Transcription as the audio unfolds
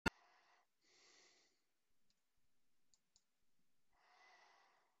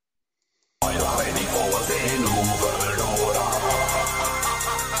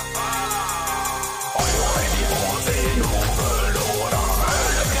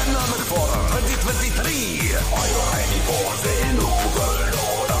Are you ready for the new world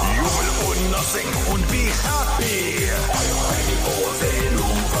order? You will own nothing and be happy. Are you ready for the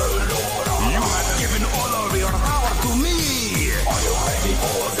new world order? You have given all of your power to me. Are you ready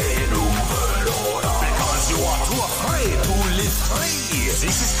for the new world order? Because you are too afraid to live free.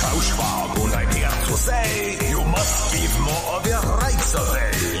 This is Klaus Schwab, and I'm here to say you must give more of your rights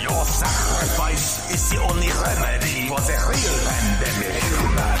away. Your sacrifice is the only remedy for the real pandemic.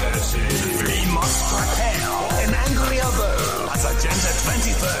 Humanity. We must prepare for an angrier world as Agenda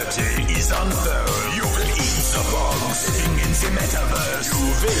 2030 is unfurled. You will eat the bugs living in the metaverse. You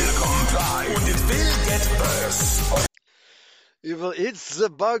will comply, and it will get worse. You will eat the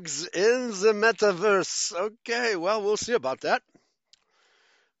bugs in the metaverse. Okay, well, we'll see about that.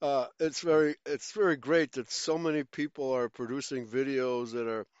 It's very great that so many people are producing videos that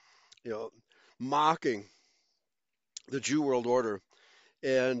are, mocking the Jew World Order,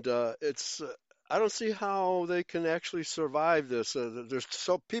 and I don't see how they can actually survive this.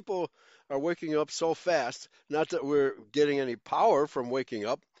 People are waking up so fast. Not that we're getting any power from waking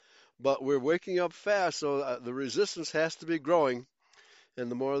up, but we're waking up fast. So the resistance has to be growing, and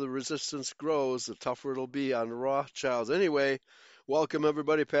the more the resistance grows, the tougher it'll be on the Rothschilds. Anyway, welcome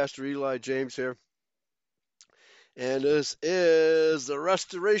everybody. Pastor Eli James here, and this is the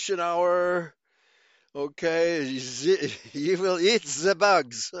Restoration Hour. Okay, you will eat the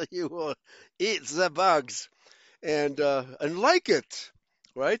bugs. You will eat the bugs, and like it,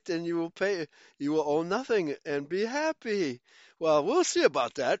 right? And you will pay. You will own nothing and be happy. Well, we'll see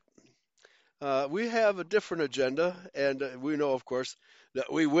about that. We have a different agenda, and we know, of course,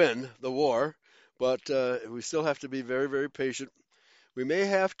 that we win the war, but we still have to be very, very patient. We may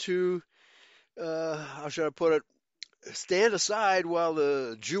have to, how should I put it, stand aside while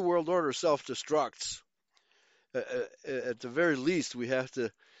the Jew World Order self-destructs. At the very least, we have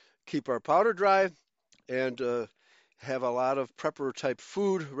to keep our powder dry and have a lot of prepper-type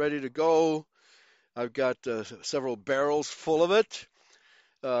food ready to go. I've got several barrels full of it.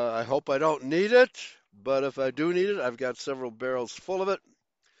 I hope I don't need it, but if I do need it, I've got several barrels full of it.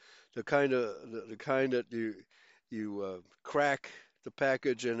 The kind that you crack the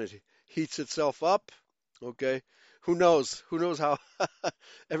package and it heats itself up. Okay, who knows? Who knows how?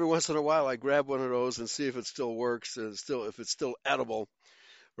 Every once in a while, I grab one of those and see if it still works and if it's still edible.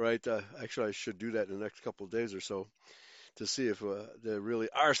 Right? Actually, I should do that in the next couple of days or so to see if they really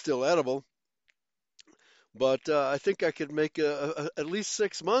are still edible. But I think I could make at least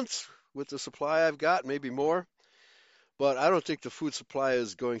 6 months with the supply I've got, maybe more. But I don't think the food supply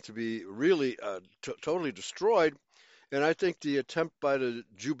is going to be really totally destroyed. And I think the attempt by the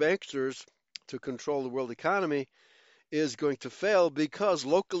Jew banksters to control the world economy is going to fail because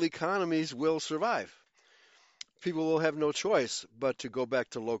local economies will survive. People will have no choice but to go back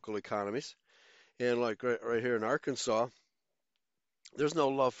to local economies. And like right here in Arkansas, there's no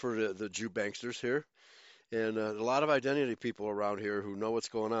love for the Jew banksters here. And a lot of identity people around here who know what's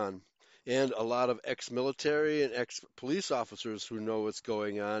going on. And a lot of ex-military and ex-police officers who know what's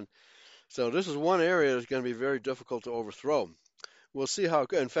going on. So this is one area that's going to be very difficult to overthrow. We'll see how it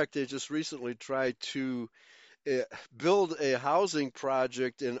goes. In fact, they just recently tried to build a housing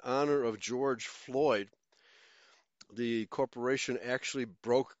project in honor of George Floyd. The corporation actually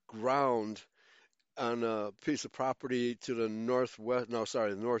broke ground on a piece of property to the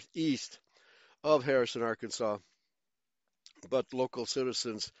northeast of Harrison, Arkansas. But local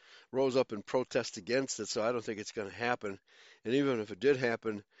citizens rose up in protest against it, so I don't think it's going to happen. And even if it did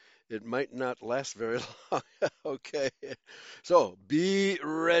happen, it might not last very long. Okay. So be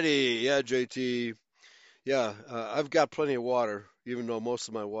ready. Yeah, JT. Yeah, I've got plenty of water, even though most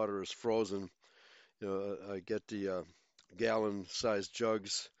of my water is frozen. I get the gallon-sized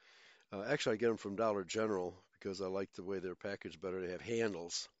jugs. Actually, I get them from Dollar General because I like the way they're packaged better. They have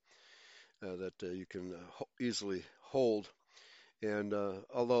handles that you can easily hold. And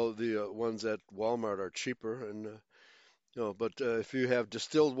although the ones at Walmart are cheaper, and but if you have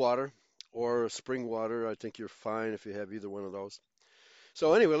distilled water or spring water, I think you're fine if you have either one of those.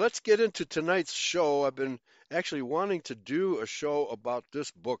 So anyway, let's get into tonight's show. I've been actually wanting to do a show about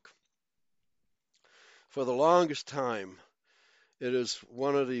this book for the longest time. It is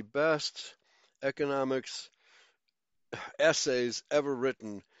one of the best economics essays ever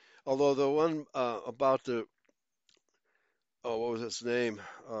written. Although the one about what was its name?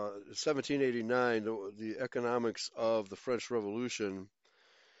 1789, the economics of the French Revolution,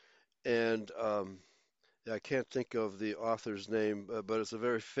 and I can't think of the author's name, but it's a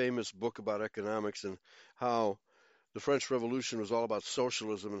very famous book about economics and how the French Revolution was all about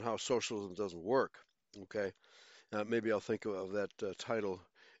socialism and how socialism doesn't work. Okay, maybe I'll think of that title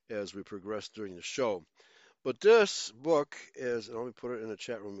as we progress during the show. But this book is, and let me put it in the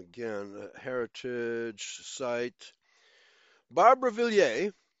chat room again, a heritage site. Barbara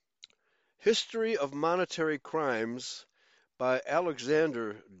Villiers, History of Monetary Crimes by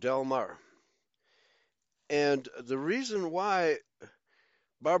Alexander Delmar. And the reason why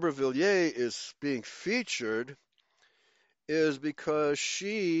Barbara Villiers is being featured is because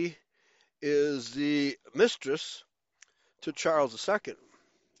she is the mistress to Charles II.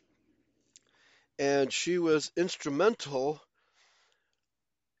 And she was instrumental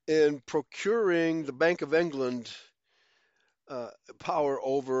in procuring the Bank of England power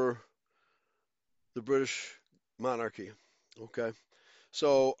over the British monarchy. Okay,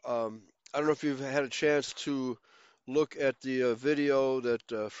 so I don't know if you've had a chance to look at the video that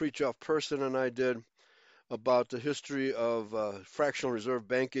Fritjof Persson and I did about the history of fractional reserve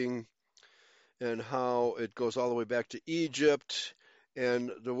banking and how it goes all the way back to Egypt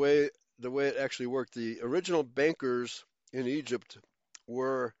and the way it actually worked. The original bankers in Egypt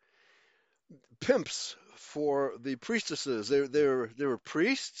were pimps for the priestesses. They were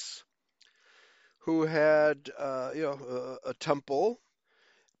priests who had a temple,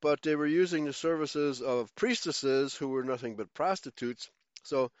 but they were using the services of priestesses who were nothing but prostitutes.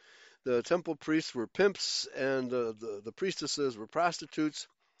 So the temple priests were pimps, and the priestesses were prostitutes.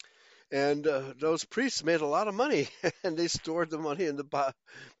 And those priests made a lot of money, and they stored the money in the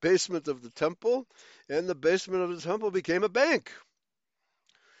basement of the temple, and the basement of the temple became a bank.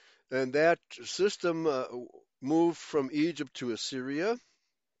 And that system moved from Egypt to Assyria,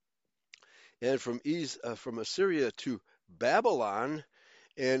 and from Assyria to Babylon.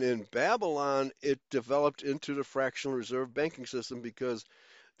 And in Babylon, it developed into the fractional reserve banking system because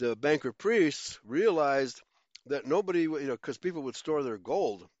the banker priests realized that nobody, because people would store their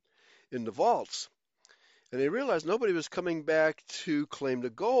gold in the vaults, and they realized nobody was coming back to claim the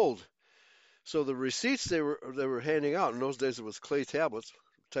gold. So the receipts they were handing out, in those days it was clay tablets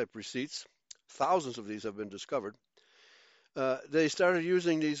type receipts. Thousands of these have been discovered. They started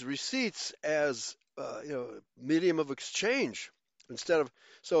using these receipts as medium of exchange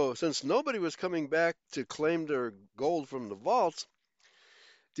since nobody was coming back to claim their gold from the vaults,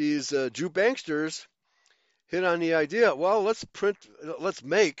 these Jew banksters hit on the idea, well, let's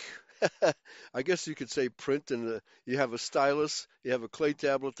make, I guess you could say print, and you have a stylus, you have a clay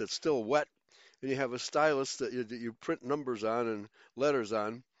tablet that's still wet, and you have a stylus that you print numbers on and letters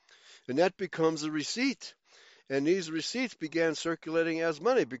on, and that becomes a receipt. And these receipts began circulating as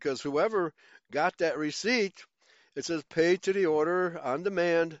money because whoever got that receipt, it says paid to the order on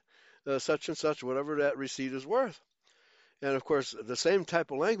demand, such and such, whatever that receipt is worth. And of course, the same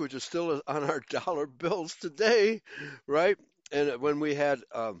type of language is still on our dollar bills today, right? And when we had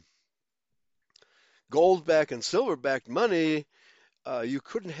gold-backed and silver-backed money, you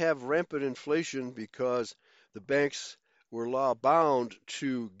couldn't have rampant inflation because the banks were law-bound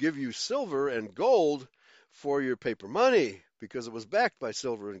to give you silver and gold for your paper money because it was backed by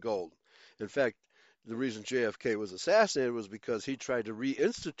silver and gold. In fact, the reason JFK was assassinated was because he tried to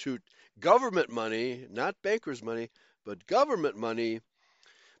reinstitute government money, not bankers' money, but government money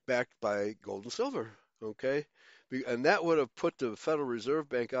backed by gold and silver. Okay? And that would have put the Federal Reserve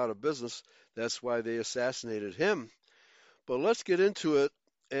Bank out of business. That's why they assassinated him. But let's get into it.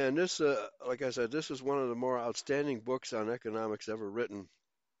 And this, like I said, this is one of the more outstanding books on economics ever written.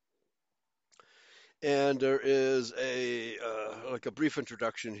 And there is a brief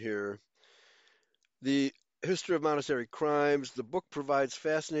introduction here. The History of Monetary Crimes. The book provides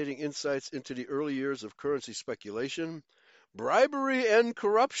fascinating insights into the early years of currency speculation, bribery and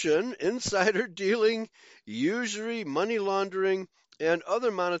corruption, insider dealing, usury, money laundering, and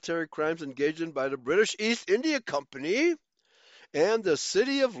other monetary crimes engaged in by the British East India Company and the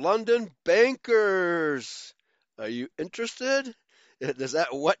City of London bankers. Are you interested? Does that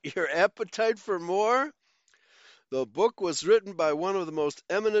whet your appetite for more? The book was written by one of the most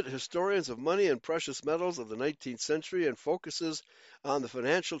eminent historians of money and precious metals of the 19th century and focuses on the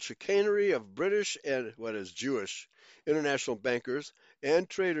financial chicanery of British and Jewish international bankers and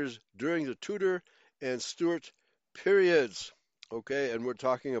traders during the Tudor and Stuart periods. Okay, and we're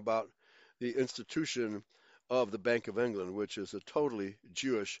talking about the institution of the Bank of England, which is a totally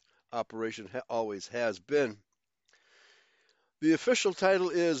Jewish operation, always has been. The official title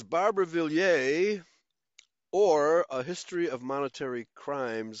is Barbara Villiers, or A History of Monetary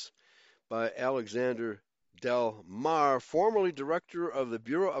Crimes by Alexander Delmar, formerly director of the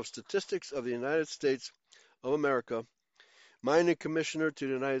Bureau of Statistics of the United States of America, mining commissioner to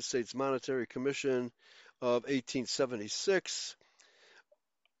the United States Monetary Commission of 1876,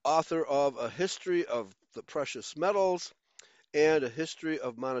 author of A History of the Precious Metals and A History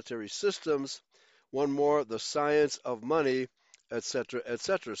of Monetary Systems, One more, The Science of Money, etc.,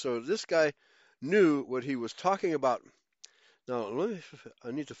 etc. So this guy knew what he was talking about. Now,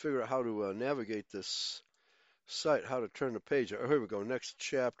 I need to figure out how to navigate this site, how to turn the page. Oh, here we go. Next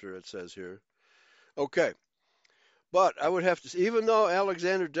chapter, it says here. Okay. But I would have to, even though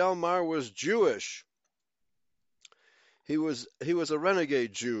Alexander Del Mar was Jewish, he was a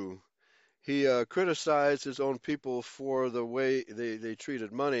renegade Jew. He criticized his own people for the way they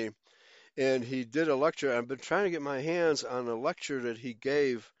treated money. And he did a lecture. I've been trying to get my hands on a lecture that he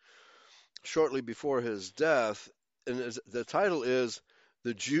gave shortly before his death. And the title is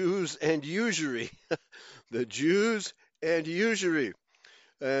The Jews and Usury. The Jews and Usury.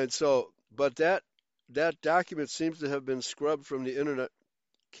 And so, but that document seems to have been scrubbed from the internet.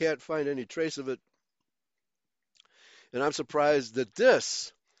 Can't find any trace of it. And I'm surprised that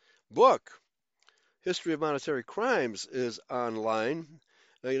this book, History of Monetary Crimes, is online.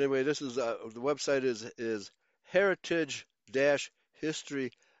 Anyway, this is the website is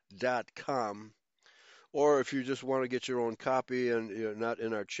heritage-history.com. Or if you just want to get your own copy and you're not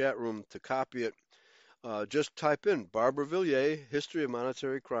in our chat room to copy it, just type in Barbara Villiers, History of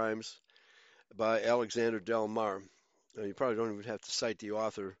Monetary Crimes by Alexander Del Mar. You probably don't even have to cite the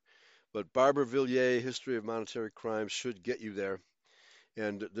author, but Barbara Villiers, History of Monetary Crimes should get you there.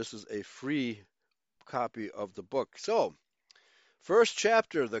 And this is a free copy of the book. So, first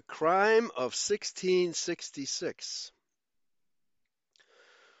chapter, The Crime of 1666.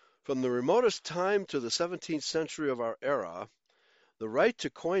 From the remotest time to the 17th century of our era, the right to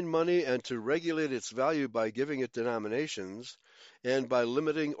coin money and to regulate its value by giving it denominations and by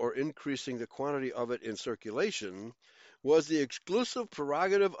limiting or increasing the quantity of it in circulation was the exclusive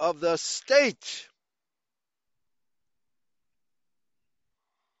prerogative of the state,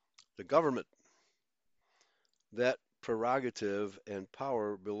 the government. That prerogative and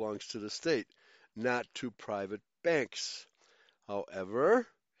power belongs to the state, not to private banks. However,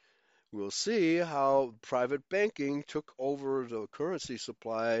 we'll see how private banking took over the currency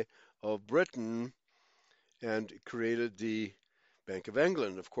supply of Britain and created the Bank of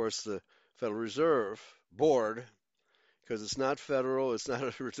England. Of course, the Federal Reserve Board, because it's not federal,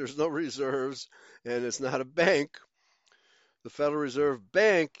 there's no reserves, and it's not a bank. The Federal Reserve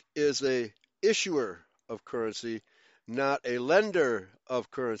Bank is a issuer of currency, not a lender of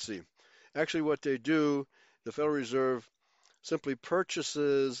currency. Actually, what they do, the Federal Reserve simply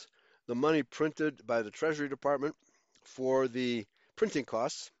purchases the money printed by the Treasury Department for the printing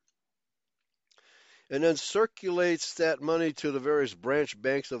costs, and then circulates that money to the various branch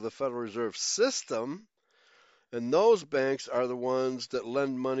banks of the Federal Reserve System, and those banks are the ones that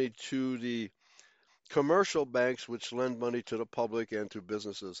lend money to the commercial banks, which lend money to the public and to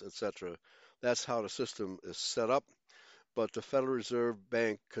businesses, etc. That's how the system is set up. But the Federal Reserve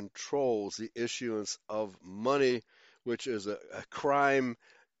Bank controls the issuance of money, which is a crime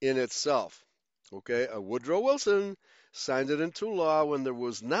in itself. Okay, Woodrow Wilson signed it into law when there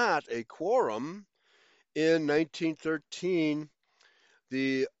was not a quorum in 1913,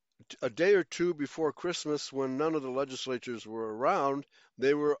 a day or two before Christmas, when none of the legislatures were around.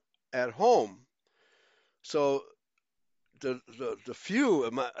 They were at home. So the few,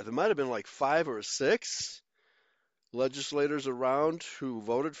 there might have been like 5 or 6 legislators around who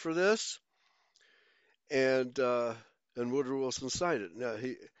voted for this, and Woodrow Wilson signed it. Now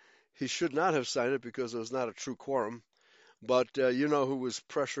he should not have signed it because it was not a true quorum. But you know who was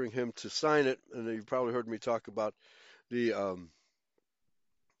pressuring him to sign it, and you probably heard me talk about the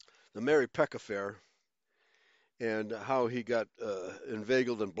Mary Peck affair and how he got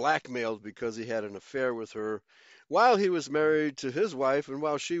inveigled and blackmailed because he had an affair with her while he was married to his wife and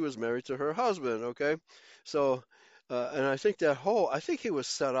while she was married to her husband. Okay, so and I think I think he was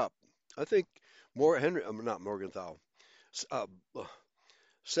set up. I think not Morgenthau.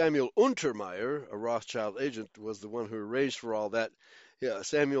 Samuel Untermeyer, a Rothschild agent, was the one who arranged for all that. Yeah,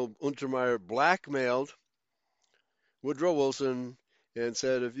 Samuel Untermeyer blackmailed Woodrow Wilson and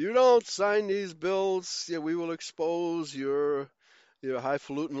said, if you don't sign these bills, yeah, we will expose your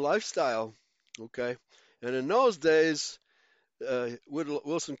highfalutin lifestyle. Okay, and in those days,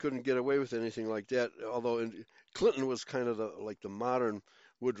 Wilson couldn't get away with anything like that. Although Clinton was kind of like the modern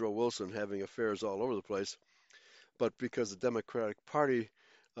Woodrow Wilson, having affairs all over the place. But because the Democratic Party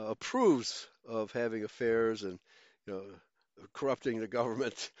approves of having affairs and corrupting the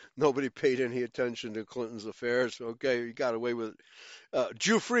government, nobody paid any attention to Clinton's affairs. Okay, he got away with it.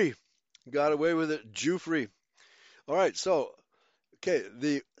 Jew-free. Got away with it, Jew-free. All right, so, okay,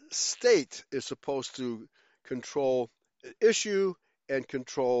 the state is supposed to issue and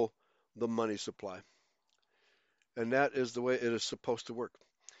control the money supply. And that is the way it is supposed to work.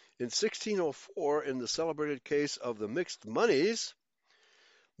 In 1604, in the celebrated case of the mixed moneys,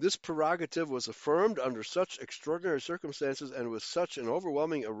 this prerogative was affirmed under such extraordinary circumstances and with such an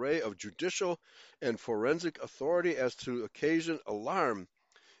overwhelming array of judicial and forensic authority as to occasion alarm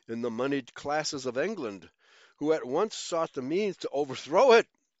in the moneyed classes of England, who at once sought the means to overthrow it.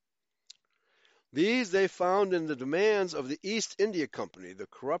 These they found in the demands of the East India Company, the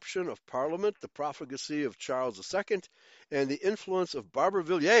corruption of Parliament, the profligacy of Charles II, and the influence of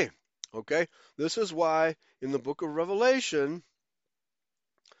Barberville. Okay, this is why in the book of Revelation,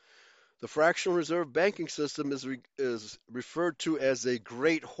 the fractional reserve banking system is referred to as a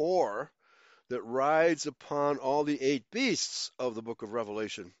great whore that rides upon all the 8 beasts of the book of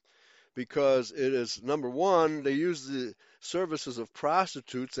Revelation. Because it is, number one, they use the services of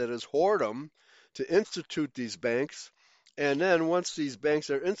prostitutes, that is whoredom, to institute these banks. And then once these banks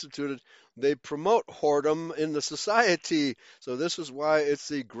are instituted, they promote whoredom in the society. So this is why it's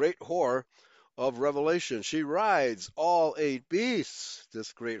the great whore of Revelation. She rides all 8 beasts,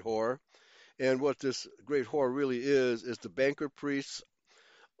 this great whore. And what this great whore really is the banker priests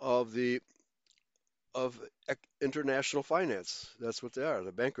of international finance. That's what they are,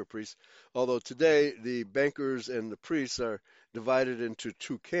 the banker priests. Although today the bankers and the priests are divided into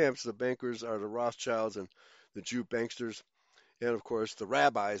 2 camps. The bankers are the Rothschilds and the Jew banksters, and of course the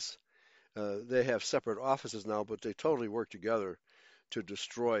rabbis. They have separate offices now, but they totally work together to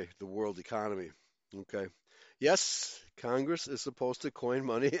destroy the world economy. Okay. Yes, Congress is supposed to coin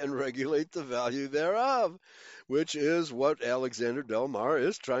money and regulate the value thereof, which is what Alexander Del Mar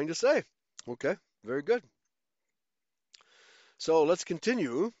is trying to say. Okay, very good. So let's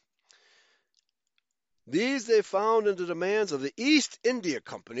continue. These they found in the demands of the East India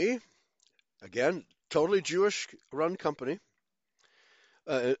Company, again, totally Jewish-run company,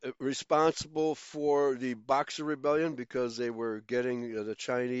 responsible for the Boxer Rebellion because they were getting the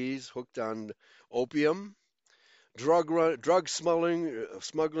Chinese hooked on opium. Drug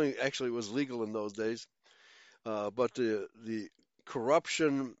smuggling actually was legal in those days, but the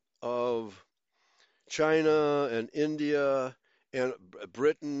corruption of China and India and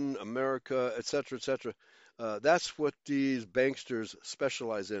Britain, America, etc., etc. That's what these banksters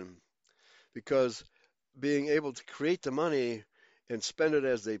specialize in, because being able to create the money and spend it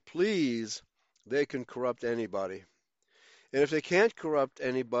as they please, they can corrupt anybody. And if they can't corrupt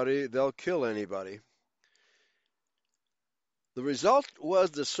anybody, they'll kill anybody. The result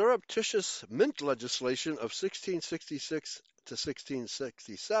was the surreptitious mint legislation of 1666 to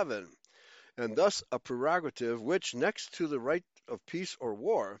 1667, and thus a prerogative which, next to the right of peace or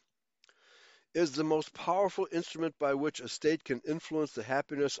war, is the most powerful instrument by which a state can influence the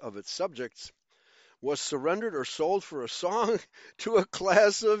happiness of its subjects, was surrendered or sold for a song to a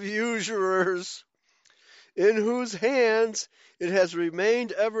class of usurers, in whose hands it has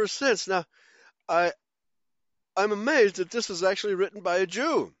remained ever since. Now, I'm amazed that this is actually written by a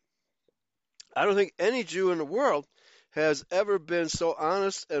Jew. I don't think any Jew in the world has ever been so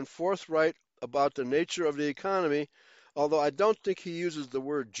honest and forthright about the nature of the economy, although I don't think he uses the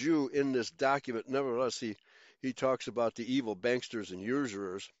word Jew in this document. Nevertheless, he talks about the evil banksters and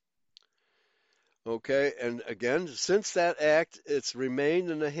usurers. Okay, and again, since that act, it's remained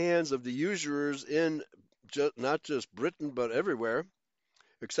in the hands of the usurers in not just Britain, but everywhere,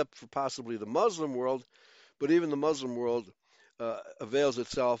 except for possibly the Muslim world. But even the Muslim world avails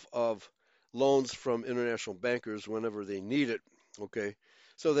itself of loans from international bankers whenever they need it. Okay,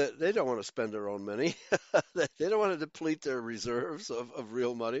 so that they don't want to spend their own money. They don't want to deplete their reserves of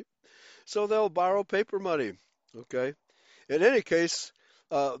real money. So they'll borrow paper money. Okay, in any case,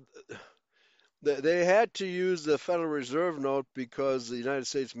 they had to use the Federal Reserve note because the United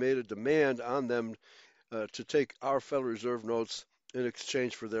States made a demand on them to take our Federal Reserve notes in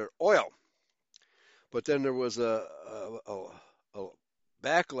exchange for their oil. But then there was a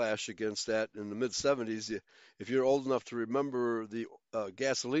backlash against that in the mid-'70s. If you're old enough to remember the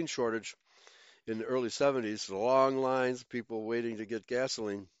gasoline shortage in the early '70s, the long lines, people waiting to get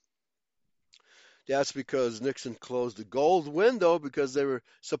gasoline. That's because Nixon closed the gold window because they were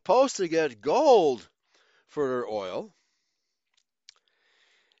supposed to get gold for their oil.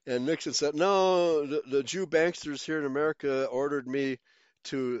 And Nixon said, no, the Jew banksters here in America ordered me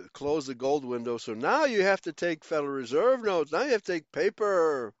to close the gold window, so now you have to take Federal Reserve notes. Now you have to take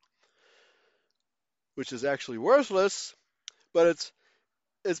paper, which is actually worthless, but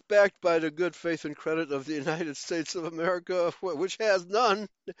it's backed by the good faith and credit of the United States of America, which has none,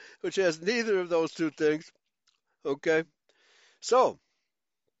 which has neither of those two things. Okay, so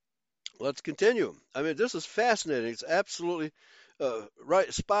let's continue. I mean, this is fascinating. It's absolutely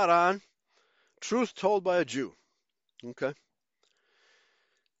right, spot on. Truth told by a Jew. Okay.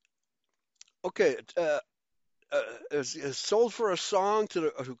 Okay, is sold for a song to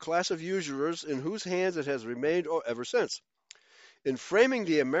a class of usurers in whose hands it has remained ever since. In framing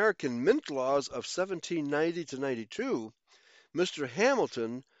the American mint laws of 1790 to 92, Mr.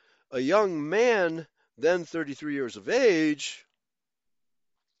 Hamilton, a young man then 33 years of age,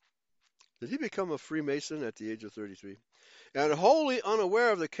 did he become a Freemason at the age of 33? And wholly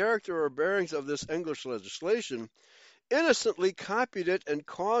unaware of the character or bearings of this English legislation, innocently copied it and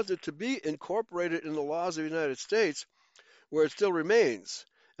caused it to be incorporated in the laws of the United States, where it still remains,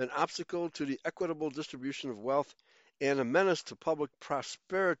 an obstacle to the equitable distribution of wealth and a menace to public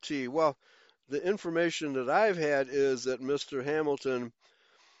prosperity. Well, the information that I've had is that Mr. Hamilton,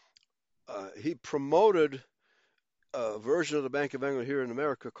 he promoted a version of the Bank of England here in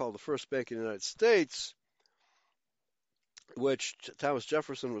America called the First Bank in the United States, which Thomas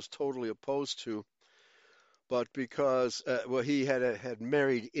Jefferson was totally opposed to. But because, well, he had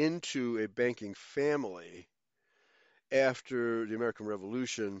married into a banking family after the American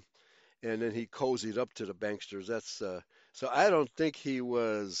Revolution, and then he cozied up to the banksters. So I don't think he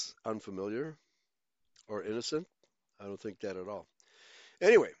was unfamiliar or innocent. I don't think that at all.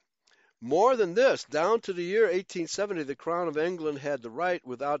 Anyway, more than this, down to the year 1870, the Crown of England had the right,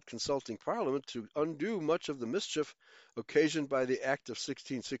 without consulting Parliament, to undo much of the mischief occasioned by the Act of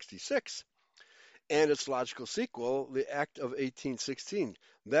 1666 and its logical sequel, the Act of 1816.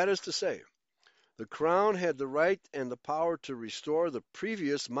 That is to say, the Crown had the right and the power to restore the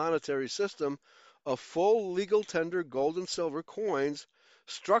previous monetary system of full legal tender gold and silver coins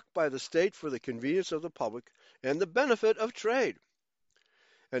struck by the state for the convenience of the public and the benefit of trade,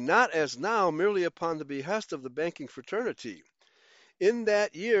 and not as now merely upon the behest of the banking fraternity. In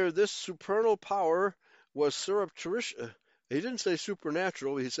that year, this supernal power was surreptitious. He didn't say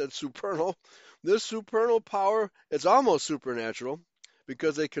supernatural, he said supernal. This supernal power, it's almost supernatural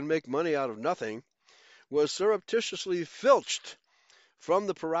because they can make money out of nothing, was surreptitiously filched from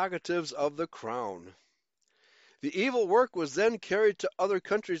the prerogatives of the Crown. The evil work was then carried to other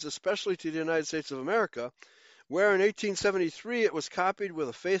countries, especially to the United States of America, where in 1873 it was copied with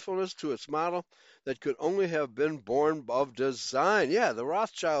a faithfulness to its model that could only have been born of design. Yeah, the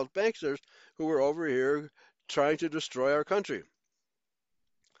Rothschild banksters who were over here trying to destroy our country.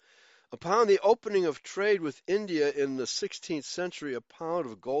 Upon the opening of trade with India in the 16th century, a pound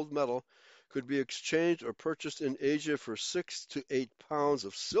of gold metal could be exchanged or purchased in Asia for 6 to 8 pounds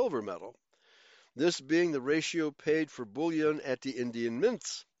of silver metal, this being the ratio paid for bullion at the Indian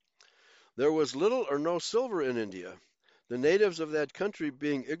mints. There was little or no silver in India, the natives of that country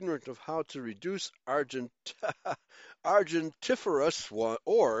being ignorant of how to reduce argentiferous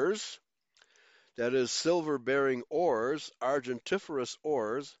ores, that is, silver-bearing ores, argentiferous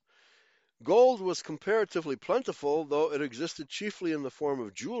ores. Gold was comparatively plentiful, though it existed chiefly in the form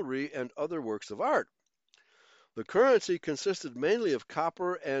of jewelry and other works of art. The currency consisted mainly of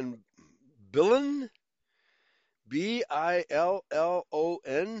copper and billon, Billon,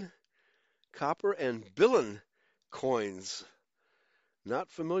 copper and billon coins. Not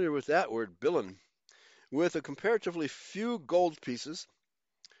familiar with that word, billon. With a comparatively few gold pieces,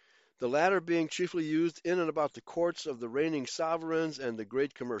 the latter being chiefly used in and about the courts of the reigning sovereigns and the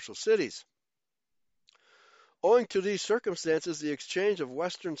great commercial cities. Owing to these circumstances, the exchange of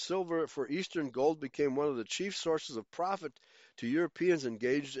Western silver for Eastern gold became one of the chief sources of profit to Europeans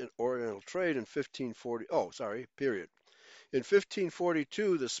engaged in Oriental trade in 1540. In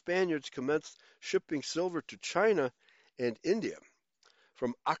 1542, the Spaniards commenced shipping silver to China and India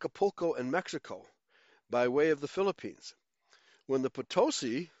from Acapulco and Mexico by way of the Philippines. When the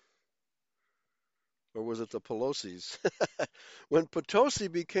Potosi, or was it the Pelosi's? When Potosi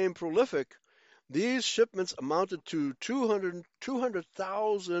became prolific, these shipments amounted to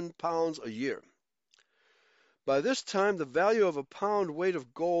 200,000 pounds a year. By this time, the value of a pound weight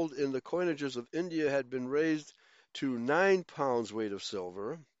of gold in the coinages of India had been raised to 9 pounds weight of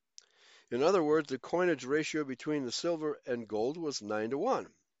silver. In other words, the coinage ratio between the silver and gold was 9 to 1.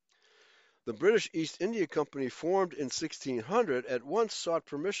 The British East India Company, formed in 1600, at once sought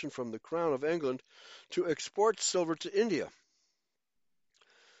permission from the Crown of England to export silver to India.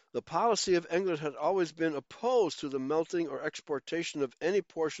 The policy of England had always been opposed to the melting or exportation of any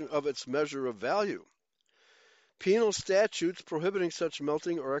portion of its measure of value. Penal statutes prohibiting such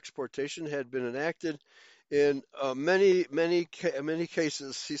melting or exportation had been enacted in many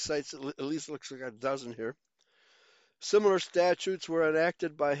cases. He cites at least looks like a dozen here. Similar statutes were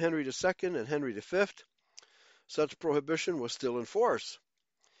enacted by Henry II and Henry V. Such prohibition was still in force.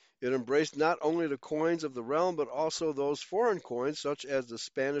 It embraced not only the coins of the realm, but also those foreign coins, such as the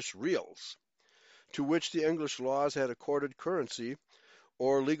Spanish reals, to which the English laws had accorded currency,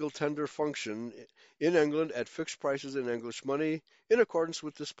 or legal tender function in England at fixed prices in English money. In accordance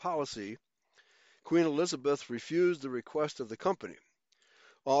with this policy, Queen Elizabeth refused the request of the company,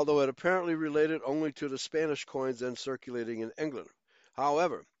 although it apparently related only to the Spanish coins then circulating in England.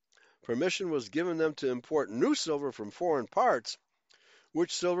 However, permission was given them to import new silver from foreign parts,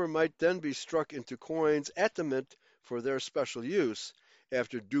 which silver might then be struck into coins at the mint for their special use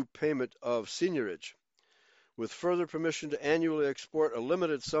after due payment of seigniorage, with further permission to annually export a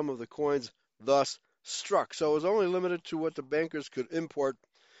limited sum of the coins thus struck. So it was only limited to what the bankers could import,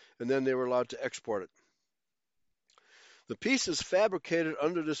 and then they were allowed to export it. The pieces fabricated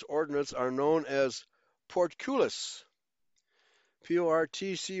under this ordinance are known as portcullis,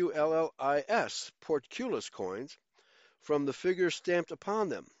 Portcullis, portcullis coins, from the figures stamped upon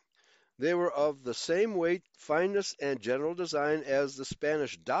them. They were of the same weight, fineness, and general design as the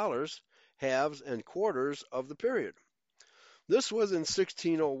Spanish dollars, halves, and quarters of the period. This was in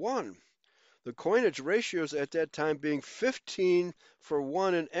 1601, the coinage ratios at that time being 15 for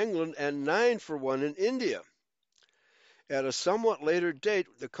 1 in England and 9 for 1 in India. At a somewhat later date,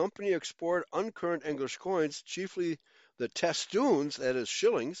 the company exported uncurrent English coins, chiefly the testoons, that is,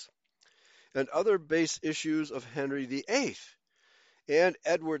 shillings, and other base issues of Henry VIII and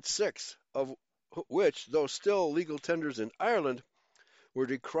Edward VI, of which, though still legal tenders in Ireland, were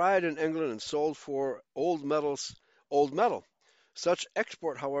decried in England and sold for old metal. Such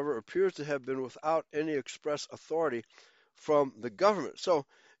export, however, appears to have been without any express authority from the government. So,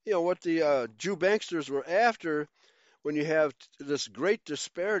 what the Jew banksters were after, when you have this great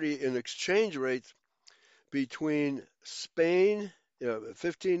disparity in exchange rates between Spain,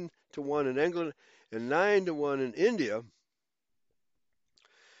 15 to 1 in England, and 9 to 1 in India.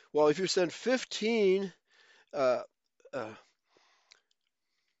 Well, if you send 15, let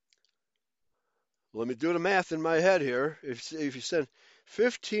me do the math in my head here. If you send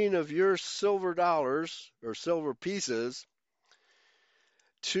 15 of your silver dollars or silver pieces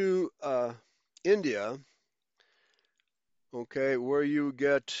to India, okay, where you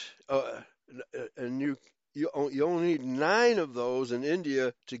get, and you only need 9 of those in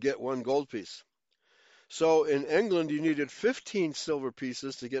India to get 1 gold piece. So in England, you needed 15 silver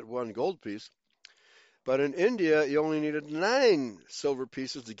pieces to get 1 gold piece. But in India, you only needed 9 silver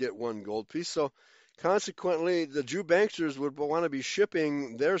pieces to get 1 gold piece. So consequently, the Jew banksters would want to be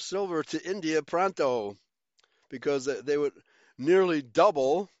shipping their silver to India pronto, because they would nearly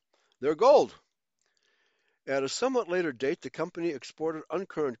double their gold. At a somewhat later date, the company exported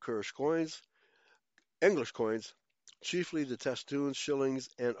uncurrent English coins, chiefly the testoons, shillings,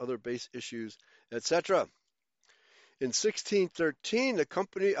 and other base issues, etc. In 1613, the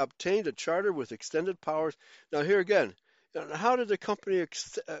company obtained a charter with extended powers. Now, here again, how did the company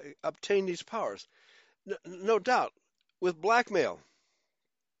obtain these powers? No doubt, with blackmail.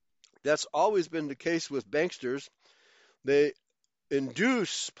 That's always been the case with banksters. They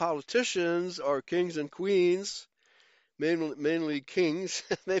induce politicians or kings and queens, mainly kings,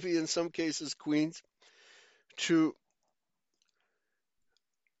 maybe in some cases queens, to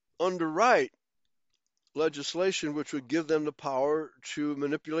underwrite legislation which would give them the power to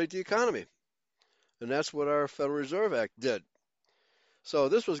manipulate the economy. And that's what our Federal Reserve Act did. So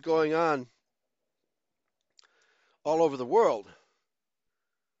this was going on all over the world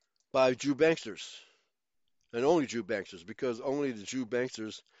by Jew banksters, and only Jew banksters, because only the Jew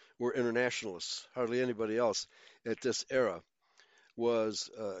banksters were internationalists. Hardly anybody else at this era was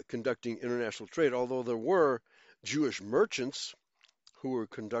conducting international trade, although there were Jewish merchants who were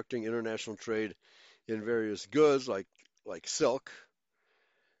conducting international trade in various goods like silk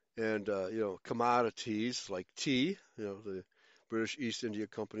and commodities like tea. The British East India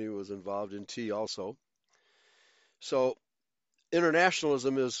Company was involved in tea also. So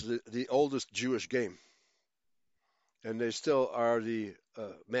internationalism is the oldest Jewish game, and they still are the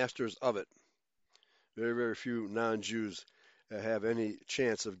masters of it. Very, very few non-Jews have any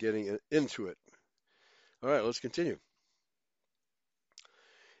chance of getting into it. All right, let's continue.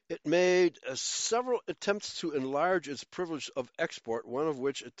 It made several attempts to enlarge its privilege of export, one of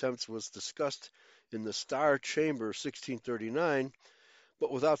which attempts was discussed in the Star Chamber 1639,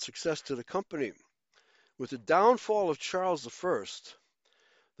 but without success to the company. With the downfall of Charles I,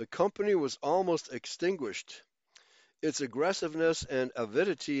 the company was almost extinguished. Its aggressiveness and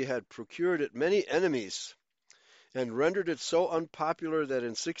avidity had procured it many enemies and rendered it so unpopular that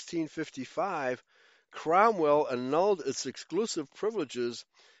in 1655 Cromwell annulled its exclusive privileges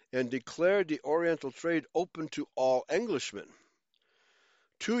and declared the Oriental trade open to all Englishmen.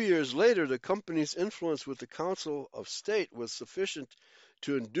 2 years later, the company's influence with the Council of State was sufficient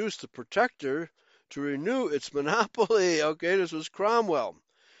to induce the Protector to renew its monopoly. Okay, this was Cromwell.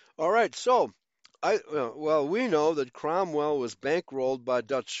 All right, so we know that Cromwell was bankrolled by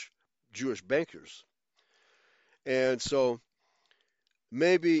Dutch Jewish bankers, and so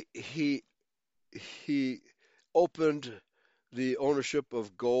maybe he opened the ownership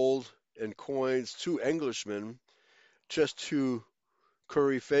of gold and coins to Englishmen just to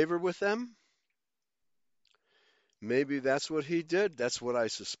curry favor with them. Maybe that's what he did. That's what I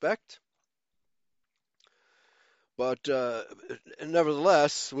suspect. But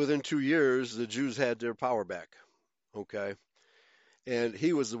nevertheless, within 2 years, the Jews had their power back. Okay. And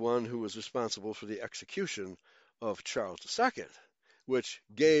he was the one who was responsible for the execution of Charles II, which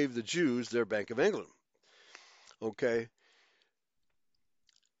gave the Jews their Bank of England. Okay.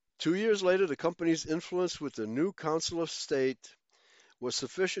 2 years later, the company's influence with the new Council of State was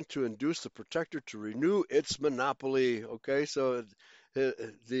sufficient to induce the Protector to renew its monopoly. Okay, so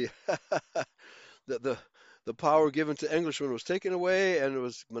the the the power given to Englishmen was taken away and it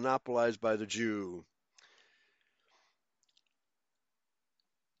was monopolized by the Jew.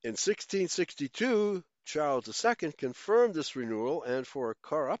 In 1662, Charles II confirmed this renewal, and for a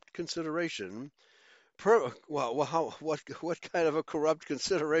corrupt consideration, what kind of a corrupt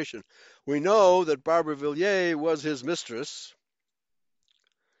consideration? We know that Barbara Villiers was his mistress,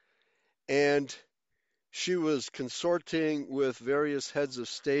 and she was consorting with various heads of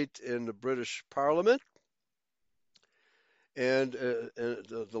state in the British Parliament and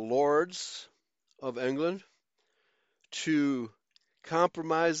the Lords of England to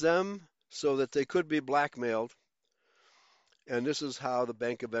compromise them so that they could be blackmailed. And this is how the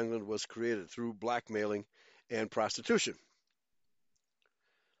Bank of England was created, through blackmailing and prostitution.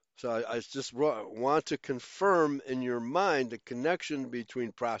 So I just want to confirm in your mind the connection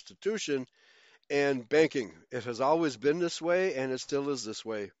between prostitution and banking. It has always been this way, and it still is this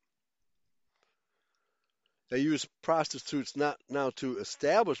way. They use prostitutes not now to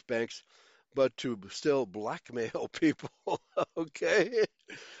establish banks, but to still blackmail people. Okay.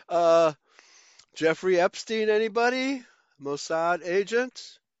 Jeffrey Epstein, anybody? Mossad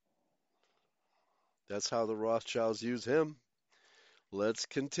agent? That's how the Rothschilds use him. Let's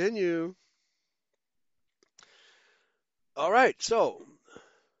continue. All right, so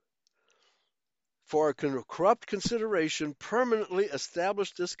for a corrupt consideration, permanently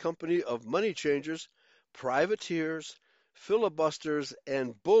established this company of money changers, privateers, filibusters,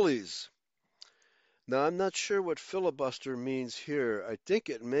 and bullies. Now, I'm not sure what filibuster means here. I think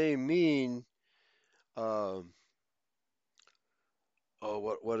it may mean, what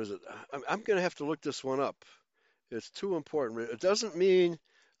is it? I'm going to have to look this one up. It's too important. It doesn't mean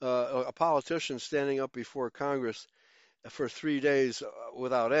a politician standing up before Congress for 3 days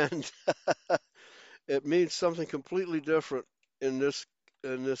without end. It means something completely different in this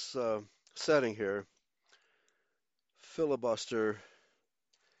setting here. Filibuster.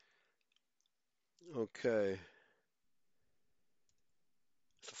 Okay.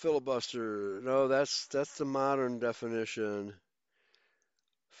 Filibuster. No, that's the modern definition.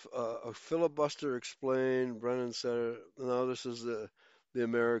 A filibuster explained. Brennan said. No, this is the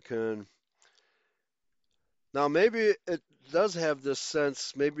American. Now maybe it does have this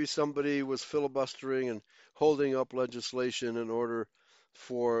sense. Maybe somebody was filibustering and holding up legislation in order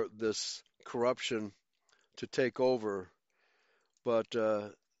for this corruption to take over. But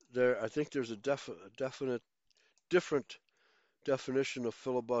I think there's a definite different definition of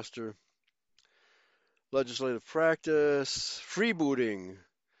filibuster. Legislative practice, freebooting.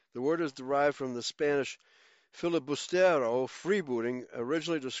 The word is derived from the Spanish filibustero, freebooting,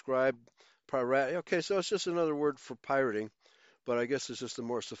 originally described pirate. Okay, so it's just another word for pirating, but I guess it's just a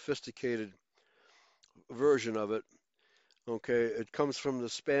more sophisticated version of it. Okay, it comes from the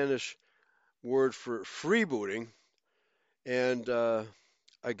Spanish word for freebooting, and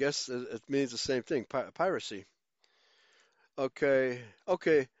I guess it means the same thing, piracy. Okay.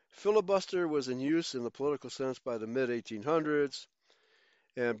 Filibuster was in use in the political sense by the mid 1800s,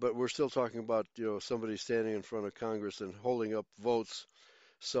 but we're still talking about somebody standing in front of Congress and holding up votes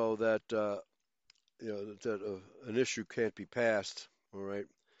so that an issue can't be passed. All right.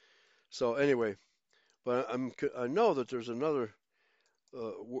 So anyway, but I know that there's another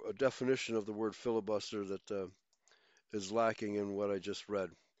definition of the word filibuster that is lacking in what I just read.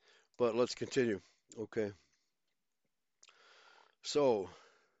 But let's continue. Okay. So,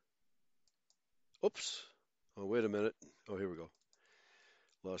 oops. Oh, wait a minute. Oh, here we go.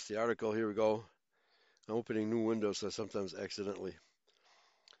 Lost the article. Here we go. I'm opening new windows, so I sometimes accidentally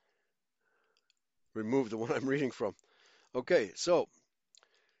remove the one I'm reading from. Okay, so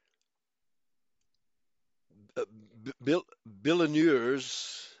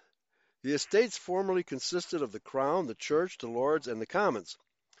billionaires The estates formerly consisted of the crown, the church, the lords, and the commons.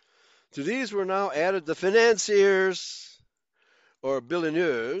 To these were now added the financiers, or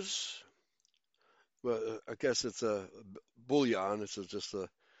billionaires. Well, I guess it's a bullion. It's just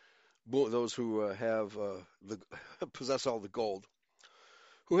those who have the possess all the gold,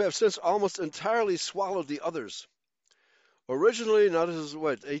 who have since almost entirely swallowed the others. Originally, now this is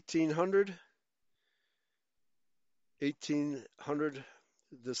what, 1800? 1800,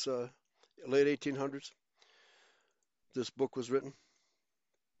 this late 1800s, this book was written.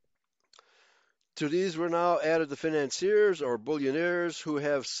 To these were now added the financiers or billionaires who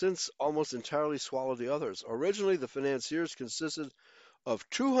have since almost entirely swallowed the others. Originally, the financiers consisted of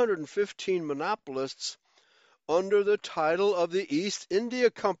 215 monopolists under the title of the East India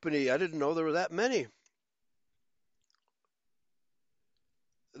Company. I didn't know there were that many.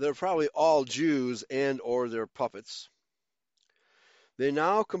 They're probably all Jews and or their puppets. They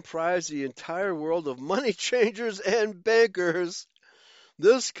now comprise the entire world of money changers and bankers.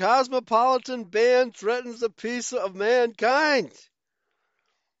 This cosmopolitan band threatens the peace of mankind.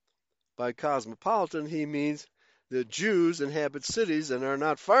 By cosmopolitan, he means the Jews inhabit cities and are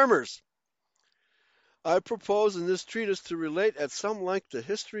not farmers. I propose in this treatise to relate at some length the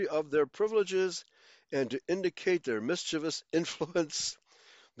history of their privileges and to indicate their mischievous influence.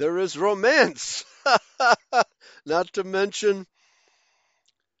 There is romance, not to mention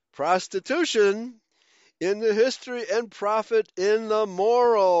prostitution, in the history and profit in the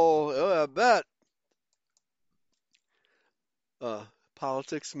moral. Oh, I bet.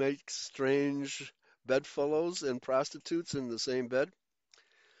 Politics makes strange bedfellows and prostitutes in the same bed.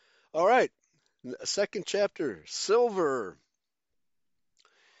 All right, second chapter, silver.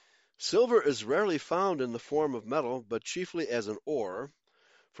 Silver is rarely found in the form of metal, but chiefly as an ore,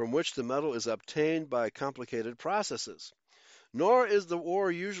 from which the metal is obtained by complicated processes. Nor is the ore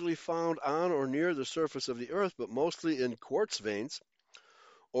usually found on or near the surface of the earth, but mostly in quartz veins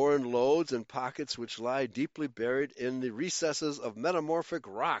or in lodes and pockets which lie deeply buried in the recesses of metamorphic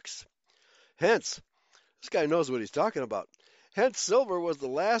rocks. Hence, this guy knows what he's talking about. Hence, silver was the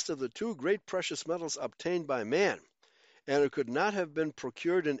last of the two great precious metals obtained by man, and it could not have been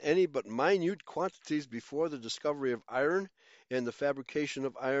procured in any but minute quantities before the discovery of iron and the fabrication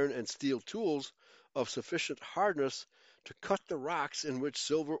of iron and steel tools of sufficient hardness to cut the rocks in which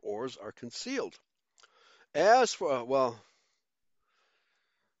silver ores are concealed. As for, well,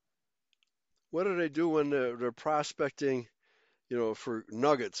 what do they do when they're prospecting, for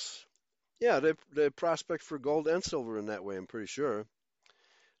nuggets? Yeah, they prospect for gold and silver in that way, I'm pretty sure.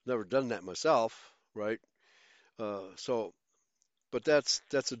 Never done that myself, right? But that's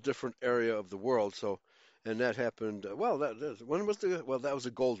a different area of the world. So, and that happened. When was that was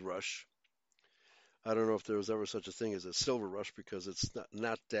a gold rush. I don't know if there was ever such a thing as a silver rush because it's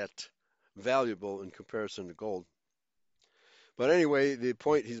not that valuable in comparison to gold. But anyway, the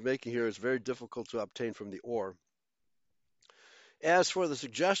point he's making here is very difficult to obtain from the ore. As for the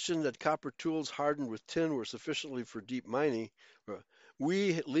suggestion that copper tools hardened with tin were sufficiently for deep mining,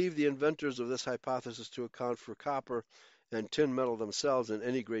 we leave the inventors of this hypothesis to account for copper and tin metal themselves in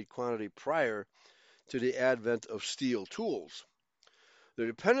any great quantity prior to the advent of steel tools. The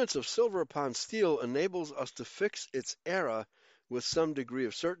dependence of silver upon steel enables us to fix its era with some degree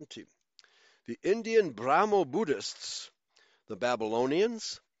of certainty. The Indian Brahmo Buddhists, the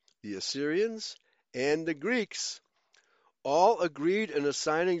Babylonians, the Assyrians, and the Greeks all agreed in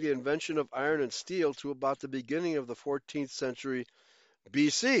assigning the invention of iron and steel to about the beginning of the 14th century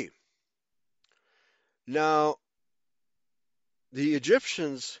BC. Now, the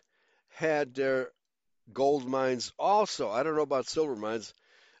Egyptians had their gold mines also. I don't know about silver mines.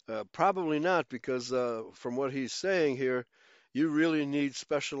 Probably not, because from what he's saying here, you really need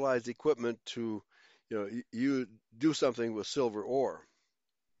specialized equipment to, you do something with silver ore.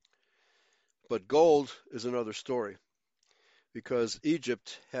 But gold is another story, because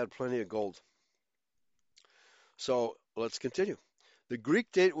Egypt had plenty of gold. So let's continue. The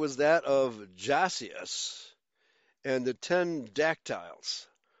Greek date was that of Jasius and the 10 dactyls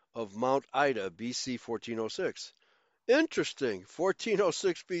of Mount Ida, BC 1406. Interesting.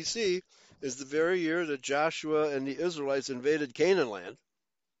 1406 BC is the very year that Joshua and the Israelites invaded Canaan land.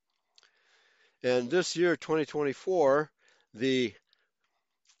 And this year, 2024, the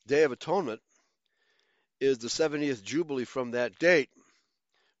Day of Atonement, is the 70th Jubilee from that date.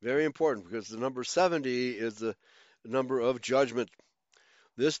 Very important, because the number 70 is the number of judgment.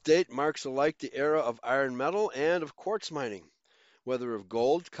 This date marks alike the era of iron metal and of quartz mining, whether of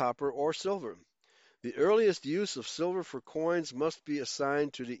gold, copper, or silver. The earliest use of silver for coins must be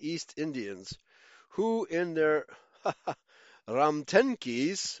assigned to the East Indians, who in their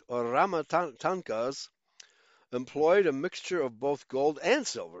Ramtenkis or Ramatankas employed a mixture of both gold and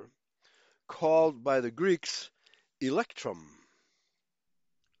silver, called by the Greeks electrum.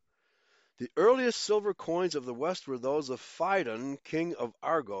 The earliest silver coins of the West were those of Phidon, king of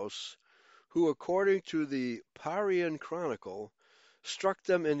Argos, who, according to the Parian Chronicle, struck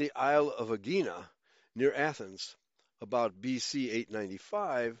them in the Isle of Aegina, near Athens, about BC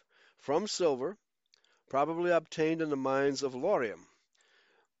 895, from silver, probably obtained in the mines of Laurium.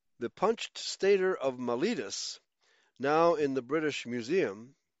 The punched stater of Miletus, now in the British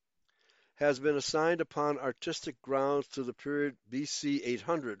Museum, has been assigned upon artistic grounds to the period BC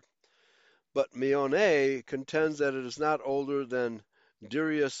 800, but Mionnet contends that it is not older than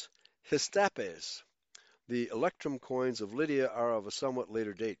Darius Histapes. The electrum coins of Lydia are of a somewhat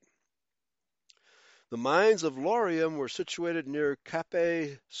later date. The mines of Laurium were situated near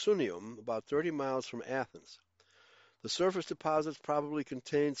Cape Sunium, about 30 miles from Athens. The surface deposits probably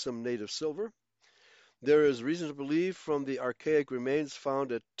contained some native silver. There is reason to believe from the archaic remains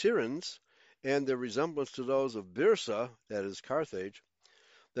found at Tiryns and their resemblance to those of Byrsa, that is Carthage,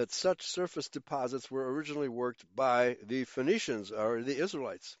 that such surface deposits were originally worked by the Phoenicians or the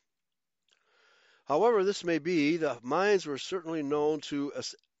Israelites. However this may be, the mines were certainly known to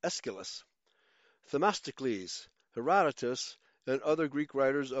Aeschylus, Themistocles, Herodotus, and other Greek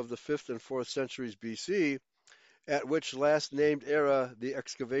writers of the 5th and 4th centuries BC, at which last named era the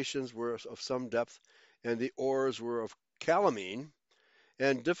excavations were of some depth and the ores were of calamine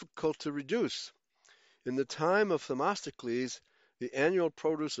and difficult to reduce. In the time of Themistocles, the annual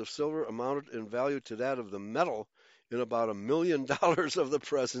produce of silver amounted in value to that of the metal in about $1 million of the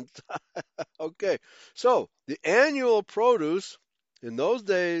present time. Okay, so the annual produce in those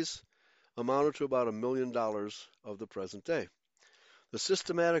days amounted to about $1 million of the present day. The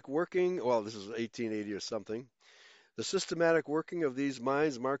systematic working, well, this is 1880 or something. The systematic working of these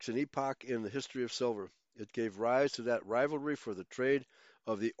mines marks an epoch in the history of silver. It gave rise to that rivalry for the trade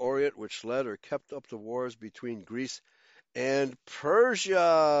of the Orient which led or kept up the wars between Greece and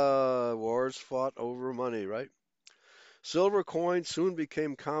Persia. Wars fought over money, right? Silver coins soon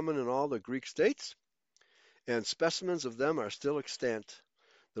became common in all the Greek states, and specimens of them are still extant.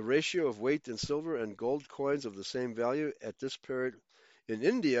 The ratio of weight in silver and gold coins of the same value at this period in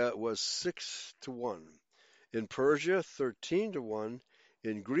India was 6 to 1. In Persia, 13 to 1.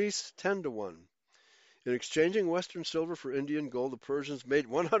 In Greece, 10 to 1. In exchanging Western silver for Indian gold, the Persians made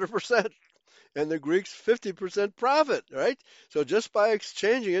 100%. And the Greeks 50% profit, right? So just by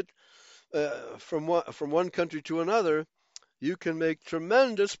exchanging it from one country to another, you can make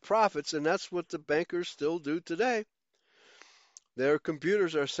tremendous profits, and that's what the bankers still do today. Their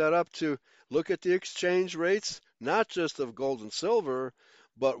computers are set up to look at the exchange rates, not just of gold and silver,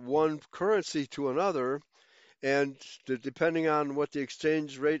 but one currency to another, and depending on what the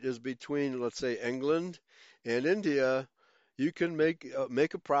exchange rate is between, let's say, England and India, you can make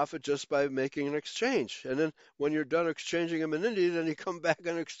a profit just by making an exchange. And then when you're done exchanging them in India, then you come back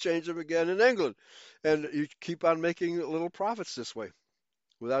and exchange them again in England. And you keep on making little profits this way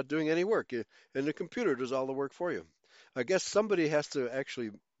without doing any work. And the computer does all the work for you. I guess somebody has to actually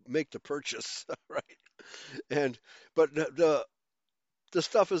make the purchase, right? But the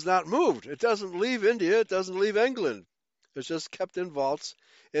stuff is not moved. It doesn't leave India. It doesn't leave England. It's just kept in vaults,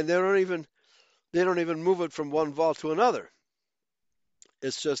 and they don't even move it from one vault to another.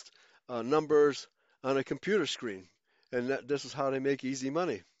 It's just numbers on a computer screen, and this is how they make easy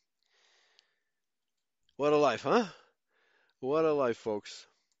money. What a life, huh? What a life, folks.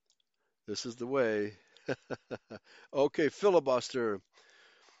 This is the way. Okay, filibuster.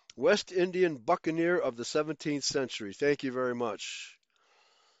 West Indian buccaneer of the 17th century. Thank you very much.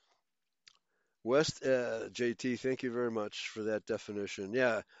 JT, thank you very much for that definition.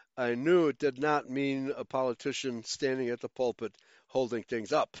 Yeah, I knew it did not mean a politician standing at the pulpit holding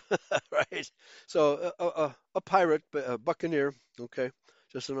things up, right? So a pirate, a buccaneer, okay,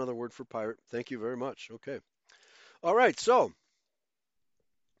 just another word for pirate. Thank you very much. Okay. All right, so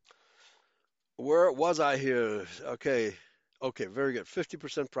where was I here? Okay, very good.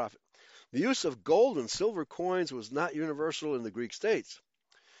 50% profit. The use of gold and silver coins was not universal in the Greek states.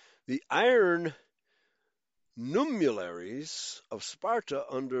 The iron numularies of Sparta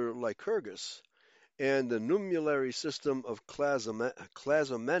under Lycurgus and the numulary system of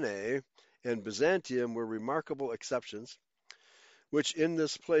Clazomene and Byzantium were remarkable exceptions, which in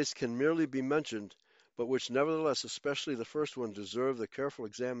this place can merely be mentioned, but which nevertheless, especially the first one, deserve the careful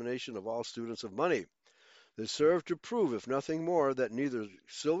examination of all students of money. They serve to prove, if nothing more, that neither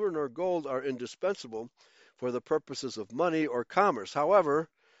silver nor gold are indispensable for the purposes of money or commerce. However,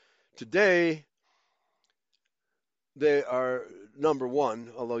 today, They are number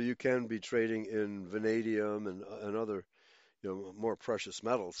one, although you can be trading in vanadium and other more precious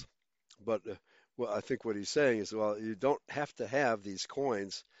metals. But well, I think what he's saying is, well, you don't have to have these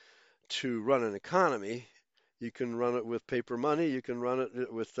coins to run an economy. You can run it with paper money. You can run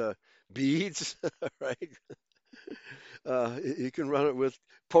it with beads, right? You can run it with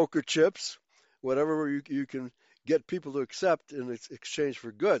poker chips, whatever you can get people to accept in exchange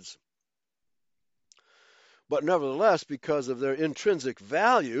for goods. But nevertheless, because of their intrinsic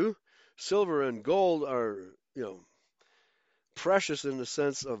value, silver and gold are, precious in the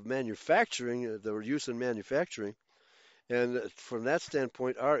sense of manufacturing, their use in manufacturing, and from that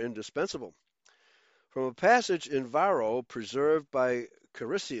standpoint are indispensable. From a passage in Varro preserved by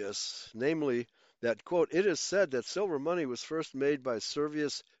Carisius, namely that, quote, it is said that silver money was first made by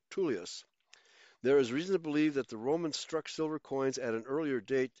Servius Tullius. There is reason to believe that the Romans struck silver coins at an earlier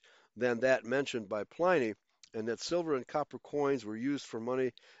date than that mentioned by Pliny, and that silver and copper coins were used for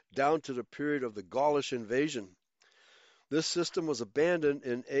money down to the period of the Gaulish invasion. This system was abandoned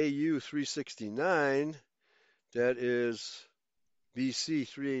in AU 369, that is BC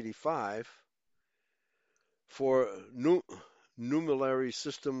 385, for numerary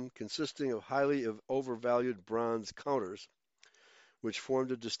system consisting of highly overvalued bronze counters, which formed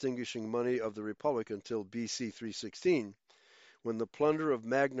the distinguishing money of the Republic until BC 316, when the plunder of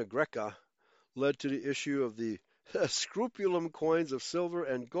Magna Greca led to the issue of the scrupulum coins of silver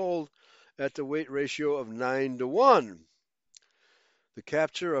and gold at the weight ratio of 9-to-1. The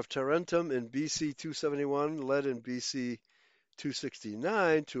capture of Tarentum in BC 271 led in BC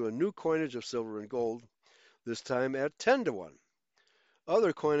 269 to a new coinage of silver and gold, this time at 10-to-1.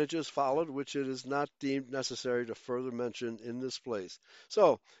 Other coinages followed, which it is not deemed necessary to further mention in this place.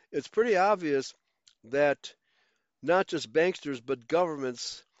 So it's pretty obvious that not just banksters, but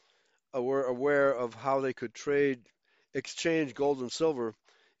governments were aware of how they could exchange gold and silver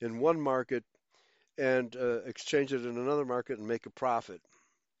in one market and exchange it in another market and make a profit.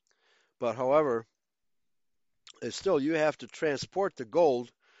 But however, it's still you have to transport the gold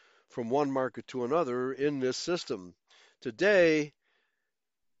from one market to another in this system. Today,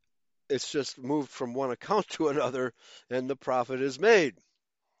 it's just moved from one account to another and the profit is made.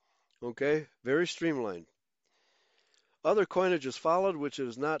 Okay, very streamlined. Other coinages followed, which it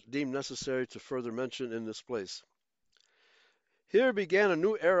is not deemed necessary to further mention in this place. Here began a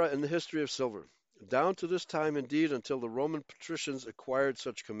new era in the history of silver. Down to this time, indeed, until the Roman patricians acquired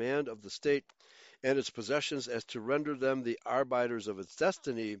such command of the state and its possessions as to render them the arbiters of its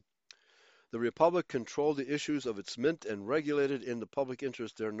destiny, the Republic controlled the issues of its mint and regulated in the public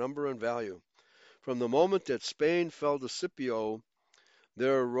interest their number and value. From the moment that Spain fell to Scipio,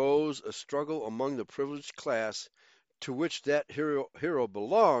 there arose a struggle among the privileged class to which that hero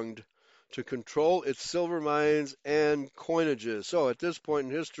belonged to control its silver mines and coinages. So at this point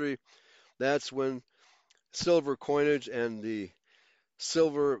in history, that's when silver coinage and the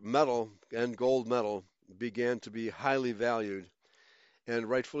silver metal and gold metal began to be highly valued, and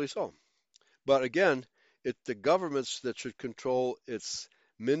rightfully so. But again, it's the governments that should control its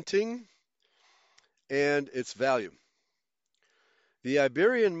minting and its value. The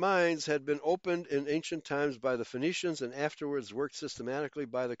Iberian mines had been opened in ancient times by the Phoenicians and afterwards worked systematically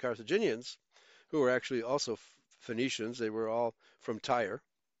by the Carthaginians, who were actually also Phoenicians. They were all from Tyre.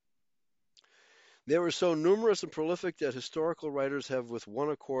 They were so numerous and prolific that historical writers have with one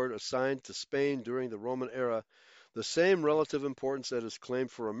accord assigned to Spain during the Roman era the same relative importance that is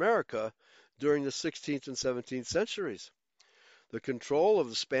claimed for America during the 16th and 17th centuries. The control of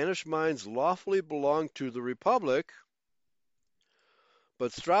the Spanish mines lawfully belonged to the Republic,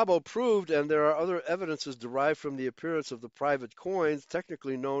 but Strabo proved, and there are other evidences derived from the appearance of the private coins,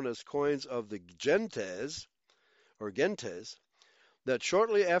 technically known as coins of the gentes, that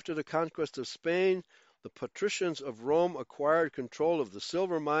shortly after the conquest of Spain, the patricians of Rome acquired control of the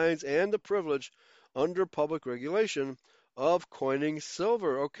silver mines and the privilege, under public regulation, of coining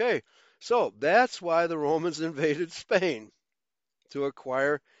silver. Okay, so that's why the Romans invaded Spain, to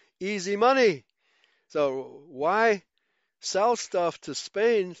acquire easy money. So why sell stuff to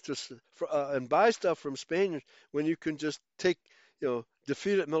Spain and buy stuff from Spain when you can just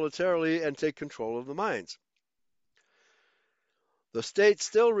defeat it militarily and take control of the mines? The state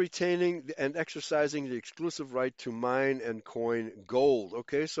still retaining and exercising the exclusive right to mine and coin gold.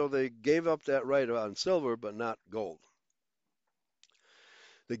 Okay, so they gave up that right on silver, but not gold.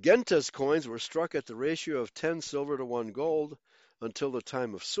 The gentes coins were struck at the ratio of 10 silver to 1 gold until the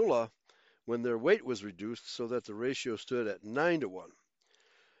time of Sulla, when their weight was reduced so that the ratio stood at 9-to-1.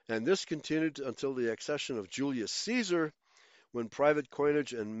 And this continued until the accession of Julius Caesar, when private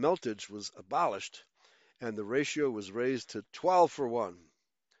coinage and meltage was abolished, and the ratio was raised to 12 for 1.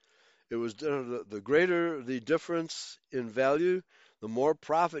 It was the greater the difference in value, the more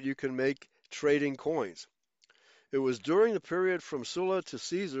profit you can make trading coins. It was during the period from Sulla to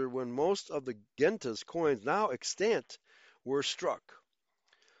Caesar when most of the gentes coins, now extant, were struck.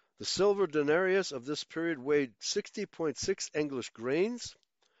 The silver denarius of this period weighed 60.6 English grains.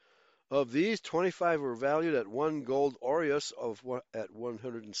 Of these, 25 were valued at 1 gold aureus at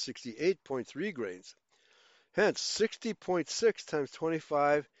 168.3 grains. Hence, 60.6 times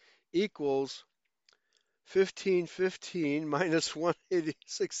 25 equals 1515 minus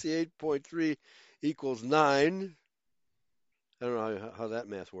 168.3 equals 9. I don't know how that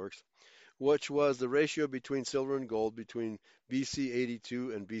math works. Which was the ratio between silver and gold between BC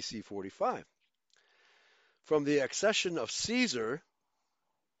 82 and BC 45. From the accession of Caesar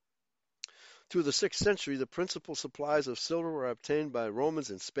to the 6th century, the principal supplies of silver were obtained by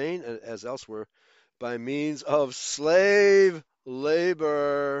Romans in Spain and as elsewhere by means of slave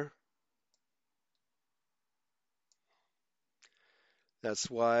labor.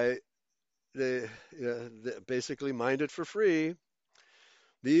 That's why they basically mined it for free.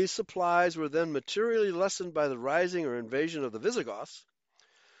 These supplies were then materially lessened by the rising or invasion of the Visigoths,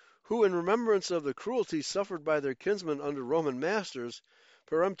 who, in remembrance of the cruelty suffered by their kinsmen under Roman masters,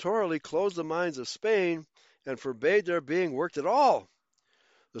 peremptorily closed the mines of Spain and forbade their being worked at all.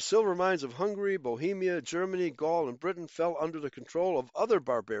 The silver mines of Hungary, Bohemia, Germany, Gaul, and Britain fell under the control of other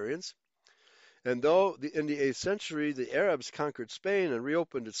barbarians, and though in the 8th century the Arabs conquered Spain and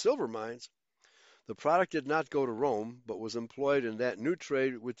reopened its silver mines, the product did not go to Rome, but was employed in that new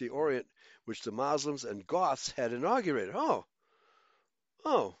trade with the Orient which the Moslems and Goths had inaugurated.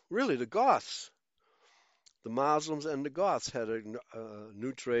 Oh, really, the Goths. The Moslems and the Goths had a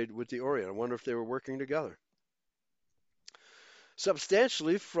new trade with the Orient. I wonder if they were working together.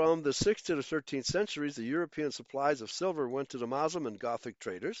 Substantially, from the 6th to the 13th centuries, the European supplies of silver went to the Moslem and Gothic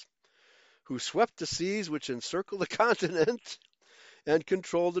traders, who swept the seas which encircle the continent and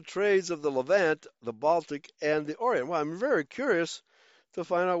controlled the trades of the Levant, the Baltic, and the Orient. Well, I'm very curious to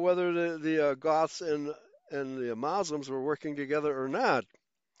find out whether the Goths and the Muslims were working together or not.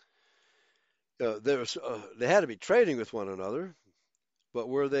 They had to be trading with one another, but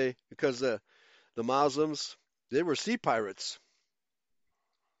were they? Because the Muslims, they were sea pirates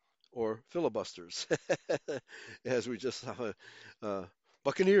or filibusters, as we just saw,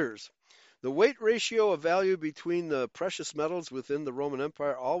 buccaneers. The weight ratio of value between the precious metals within the Roman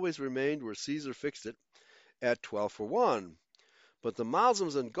Empire always remained where Caesar fixed it at 12 for 1. But the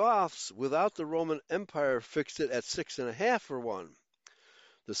Moslems and Goths without the Roman Empire fixed it at 6.5 for 1.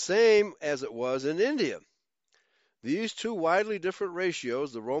 The same as it was in India. These two widely different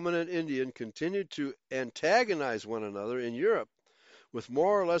ratios, the Roman and Indian, continued to antagonize one another in Europe, with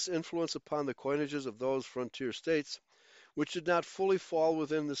more or less influence upon the coinages of those frontier states, which did not fully fall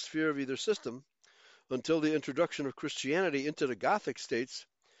within the sphere of either system until the introduction of Christianity into the Gothic states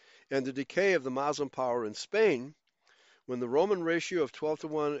and the decay of the Moslem power in Spain, when the Roman ratio of 12 to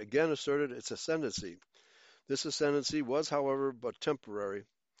 1 again asserted its ascendancy. This ascendancy was, however, but temporary.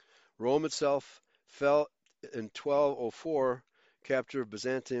 Rome itself fell in 1204, capture of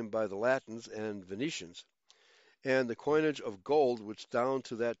Byzantium by the Latins and Venetians, and the coinage of gold, which down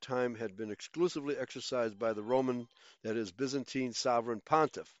to that time had been exclusively exercised by the Roman, that is, Byzantine sovereign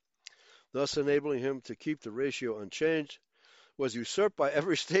pontiff, thus enabling him to keep the ratio unchanged, was usurped by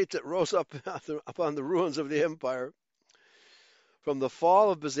every state that rose up upon the ruins of the empire. From the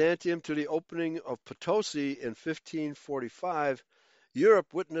fall of Byzantium to the opening of Potosi in 1545, Europe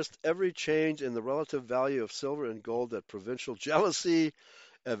witnessed every change in the relative value of silver and gold that provincial jealousy,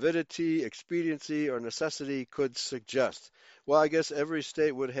 avidity, expediency, or necessity could suggest. Well, I guess every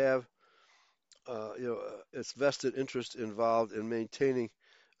state would have its vested interest involved in maintaining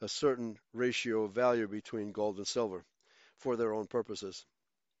a certain ratio of value between gold and silver for their own purposes.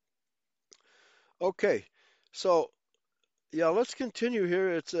 Okay, so let's continue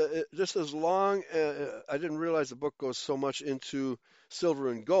here. It's just as long. I didn't realize the book goes so much into silver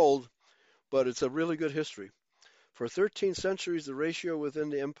and gold, but it's a really good history. For 13 centuries, the ratio within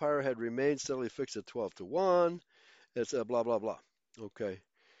the empire had remained steadily fixed at 12 to 1. It's blah, blah, blah. Okay.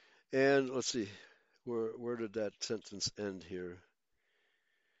 And let's see. Where did that sentence end here?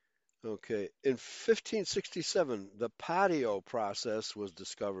 Okay. In 1567, the patio process was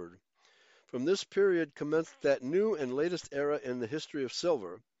discovered. From this period commenced that new and latest era in the history of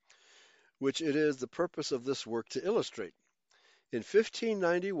silver, which it is the purpose of this work to illustrate. In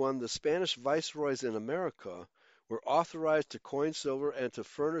 1591, the Spanish viceroys in America were authorized to coin silver and to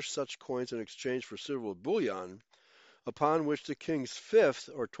furnish such coins in exchange for silver bullion, upon which the king's fifth,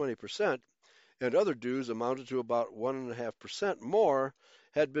 or 20%, and other dues amounted to about 1.5% more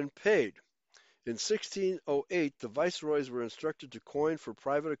had been paid. In 1608, the viceroys were instructed to coin for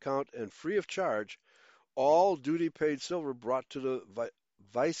private account and free of charge all duty-paid silver brought to the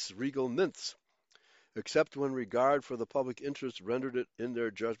viceregal mints, except when regard for the public interest rendered it, in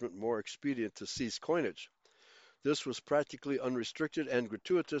their judgment, more expedient to cease coinage. This was practically unrestricted and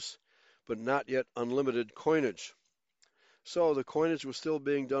gratuitous, but not yet unlimited coinage. So the coinage was still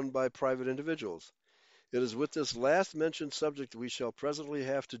being done by private individuals. It is with this last mentioned subject we shall presently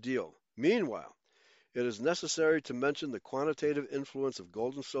have to deal. Meanwhile, it is necessary to mention the quantitative influence of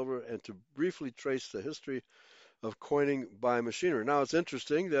gold and silver and to briefly trace the history of coining by machinery. Now, it's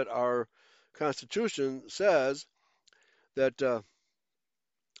interesting that our Constitution says that a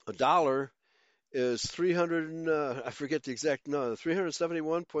dollar is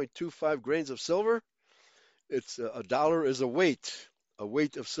 371.25 grains of silver. It's a dollar is a weight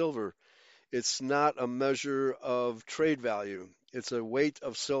of silver. It's not a measure of trade value. It's a weight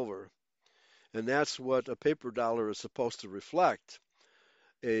of silver. And that's what a paper dollar is supposed to reflect,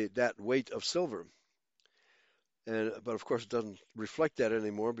 that weight of silver. But of course, it doesn't reflect that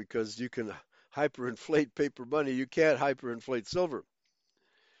anymore because you can hyperinflate paper money. You can't hyperinflate silver.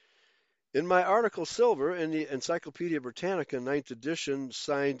 In my article Silver in the Encyclopedia Britannica, 9th edition,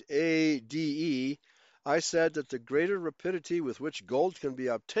 signed ADE, I said that the greater rapidity with which gold can be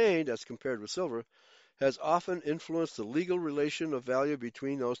obtained as compared with silver has often influenced the legal relation of value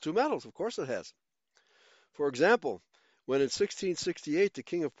between those two metals. Of course it has. For example, when in 1668 the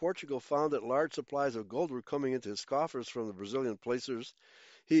King of Portugal found that large supplies of gold were coming into his coffers from the Brazilian placers,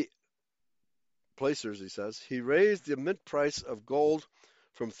 he says, he raised the mint price of gold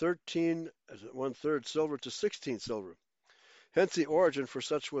from 13 1/3 silver to 16 silver. Hence the origin, for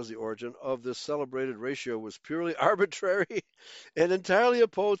such was the origin, of this celebrated ratio was purely arbitrary and entirely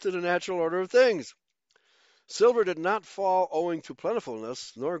opposed to the natural order of things. Silver did not fall owing to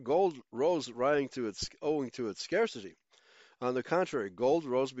plentifulness, nor gold rose owing to its scarcity. On the contrary, gold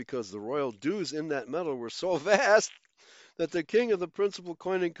rose because the royal dues in that metal were so vast that the king of the principal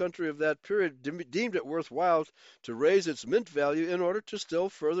coining country of that period deemed it worthwhile to raise its mint value in order to still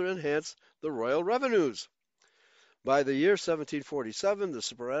further enhance the royal revenues. By the year 1747, the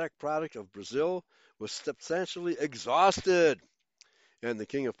sporadic product of Brazil was substantially exhausted, and the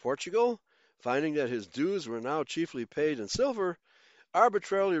King of Portugal, finding that his dues were now chiefly paid in silver,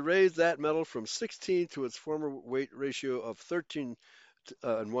 arbitrarily raised that metal from 16 to its former weight ratio of 13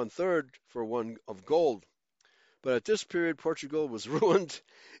 1/3 for one of gold. But at this period, Portugal was ruined,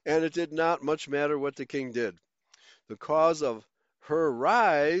 and it did not much matter what the king did. The cause of her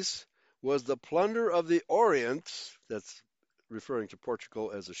rise was the plunder of the Orient, that's referring to Portugal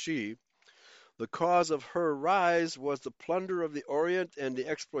as a she. The cause of her rise was the plunder of the Orient and the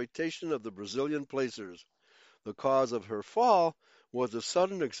exploitation of the Brazilian placers. The cause of her fall was the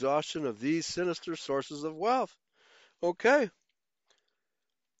sudden exhaustion of these sinister sources of wealth. Okay.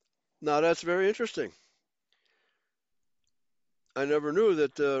 Now that's very interesting. I never knew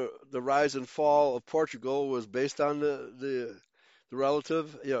that the rise and fall of Portugal was based on the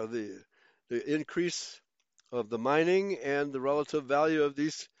relative, the increase of the mining and the relative value of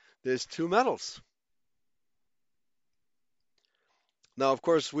these two metals. Now, of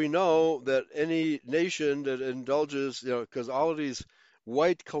course, we know that any nation that indulges, because all of these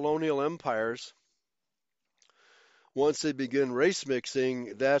white colonial empires, once they begin race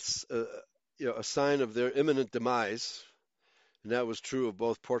mixing, that's a sign of their imminent demise. And that was true of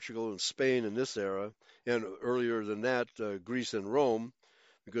both Portugal and Spain in this era, and earlier than that, Greece and Rome,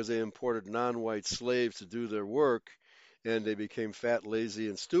 because they imported non-white slaves to do their work, and they became fat, lazy,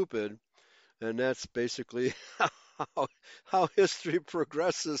 and stupid. And that's basically how history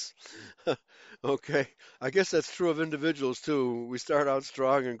progresses. Okay, I guess that's true of individuals too. We start out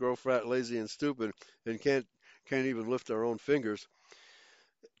strong and grow fat, lazy, and stupid, and can't even lift our own fingers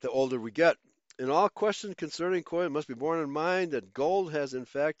the older we get. In all questions concerning coin, it must be borne in mind that gold has in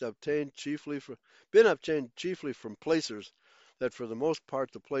fact been obtained chiefly from placers, that for the most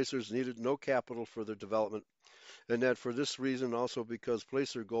part the placers needed no capital for their development, and that for this reason also because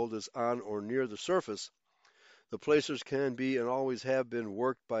placer gold is on or near the surface, the placers can be and always have been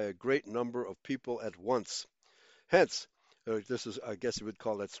worked by a great number of people at once. Hence, I guess you would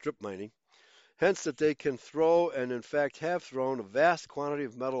call that strip mining. Hence that they can throw, and in fact have thrown, a vast quantity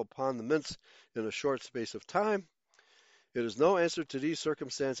of metal upon the mints in a short space of time. It is no answer to these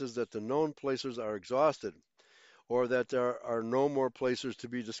circumstances that the known placers are exhausted, or that there are no more placers to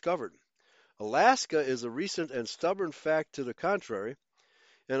be discovered. Alaska is a recent and stubborn fact to the contrary,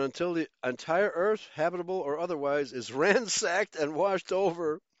 and until the entire earth, habitable or otherwise, is ransacked and washed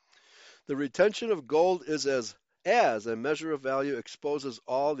over, The retention of gold is as a measure of value exposes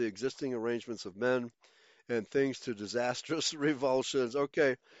all the existing arrangements of men and things to disastrous revulsions.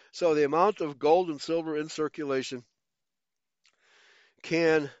 Okay, so the amount of gold and silver in circulation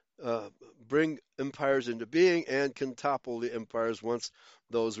can bring empires into being and can topple the empires once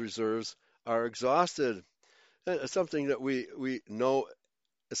those reserves are exhausted. Something that we know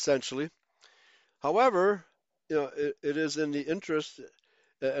essentially. However, it is in the interest,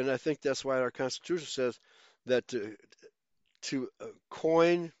 and I think that's why our Constitution says that to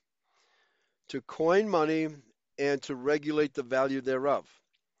coin money and to regulate the value thereof.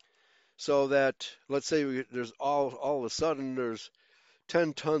 So that, let's say there's all of a sudden there's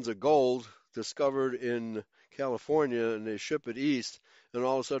 10 tons of gold discovered in California and they ship it east, and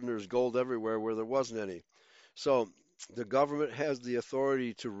all of a sudden there's gold everywhere where there wasn't any. So the government has the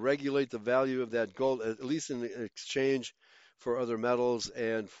authority to regulate the value of that gold, at least in exchange for other metals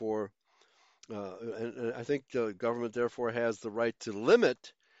and for, and I think the government therefore has the right to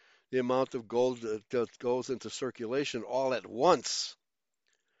limit the amount of gold that goes into circulation all at once,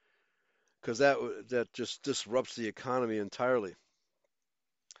 because that just disrupts the economy entirely.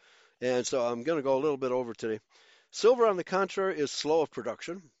 And so I'm going to go a little bit over today. Silver, on the contrary, is slow of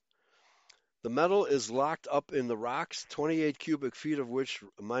production. The metal is locked up in the rocks, 28 cubic feet of which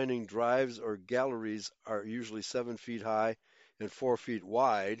mining drives or galleries are usually 7 feet high and 4 feet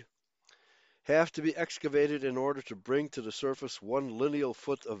wide, have to be excavated in order to bring to the surface 1 lineal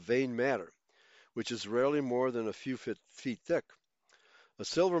foot of vein matter, which is rarely more than a few feet thick. A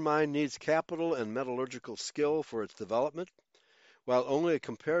silver mine needs capital and metallurgical skill for its development, while only a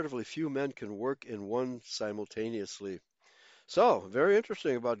comparatively few men can work in one simultaneously. So, very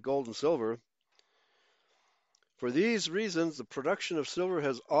interesting about gold and silver. For these reasons, the production of silver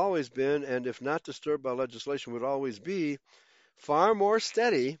has always been, and if not disturbed by legislation, would always be, far more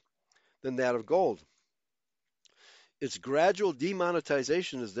steady than that of gold. Its gradual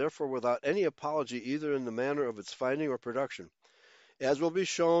demonetization is therefore without any apology either in the manner of its finding or production. As will be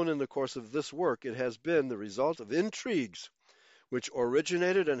shown in the course of this work, it has been the result of intrigues which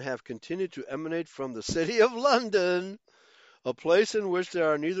originated and have continued to emanate from the city of London, a place in which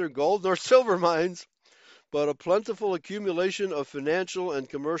there are neither gold nor silver mines, but a plentiful accumulation of financial and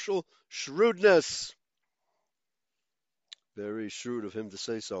commercial shrewdness. Very shrewd of him to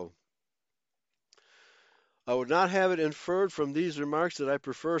say so. I would not have it inferred from these remarks that I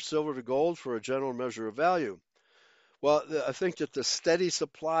prefer silver to gold for a general measure of value. Well, I think that the steady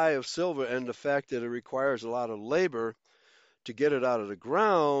supply of silver and the fact that it requires a lot of labor to get it out of the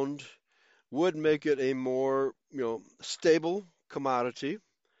ground would make it a more, stable commodity.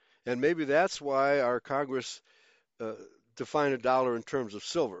 And maybe that's why our Congress defined a dollar in terms of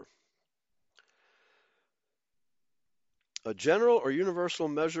silver. A general or universal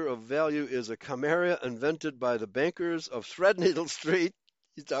measure of value is a chimera invented by the bankers of Threadneedle Street,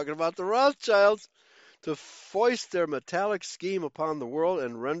 he's talking about the Rothschilds, to foist their metallic scheme upon the world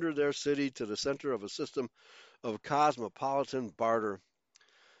and render their city to the center of a system of cosmopolitan barter.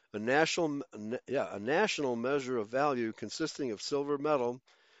 A national measure of value consisting of silver metal,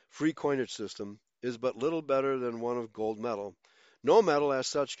 free coinage system, is but little better than one of gold metal. No metal as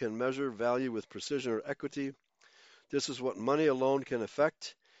such can measure value with precision or equity. This is what money alone can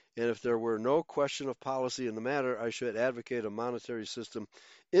effect, and if there were no question of policy in the matter, I should advocate a monetary system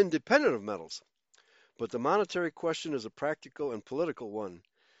independent of metals. But the monetary question is a practical and political one.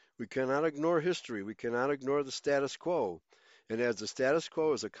 We cannot ignore history. We cannot ignore the status quo. And as the status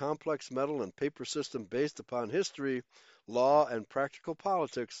quo is a complex metal and paper system based upon history, law, and practical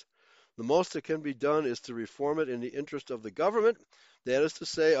politics, the most that can be done is to reform it in the interest of the government, that is to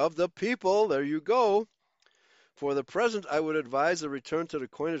say, of the people. There you go. For the present, I would advise a return to the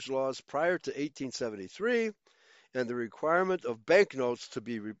coinage laws prior to 1873 and the requirement of banknotes to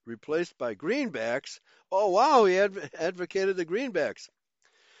be replaced by greenbacks. Oh, wow, he advocated the greenbacks.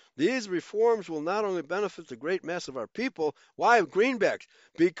 These reforms will not only benefit the great mass of our people. Why greenbacks?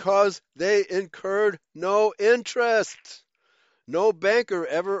 Because they incurred no interest. No banker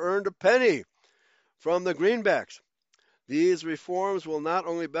ever earned a penny from the greenbacks. These reforms will not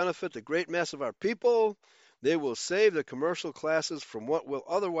only benefit the great mass of our people, they will save the commercial classes from what will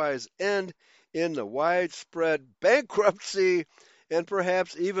otherwise end in the widespread bankruptcy and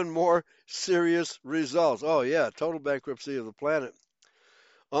perhaps even more serious results. Oh, yeah, total bankruptcy of the planet.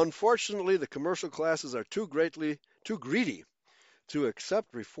 Unfortunately, the commercial classes are too greedy to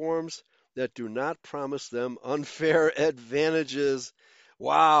accept reforms that do not promise them unfair advantages.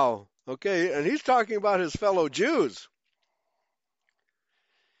 Wow. Okay, and he's talking about his fellow Jews.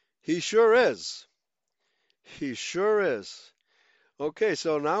 He sure is. He sure is. Okay,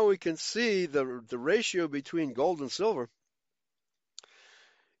 so now we can see the ratio between gold and silver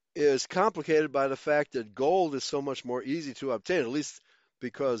is complicated by the fact that gold is so much more easy to obtain, at least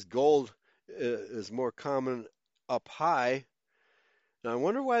because gold is more common up high. Now I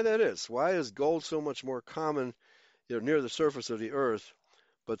wonder why that is. Why is gold so much more common, near the surface of the earth,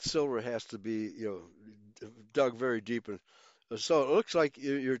 but silver has to be, dug very deep? And so it looks like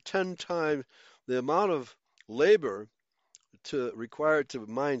you're 10 times the amount of labor required to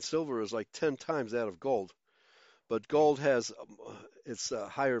mine silver is like 10 times that of gold. But gold has its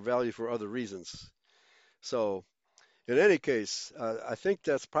higher value for other reasons. So, in any case, I think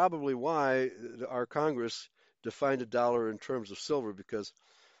that's probably why our Congress defined a dollar in terms of silver, because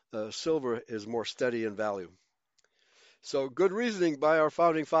silver is more steady in value. So, good reasoning by our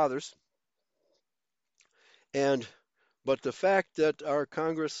founding fathers. But the fact that our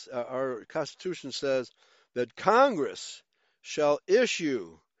Congress, our Constitution says that Congress shall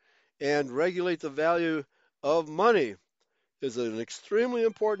issue and regulate the value of money is an extremely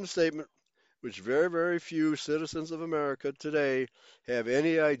important statement, which very, very few citizens of America today have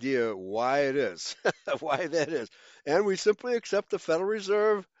any idea why it is, why that is. And we simply accept the Federal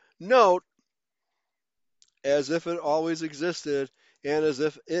Reserve note as if it always existed and as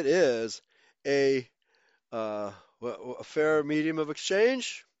if it is a, uh, a fair medium of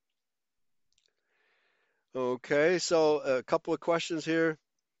exchange. Okay, so a couple of questions here.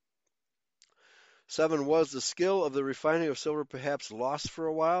 7, was the skill of the refining of silver perhaps lost for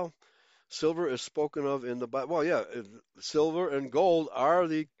a while? Silver is spoken of in the Bible. Well, yeah, silver and gold are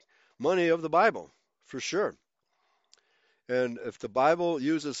the money of the Bible, for sure. And if the Bible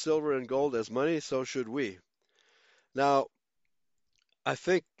uses silver and gold as money, so should we. Now, I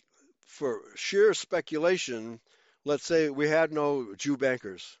think for sheer speculation, let's say we had no Jew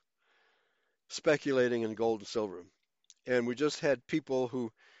bankers speculating in gold and silver, and we just had people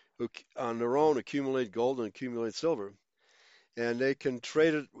who on their own accumulate gold and accumulate silver, and they can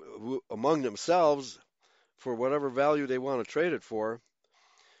trade it among themselves for whatever value they want to trade it for.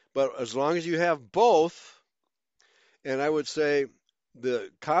 But as long as you have both, and I would say the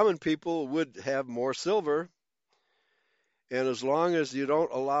common people would have more silver, and as long as you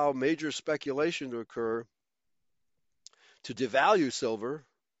don't allow major speculation to occur to devalue silver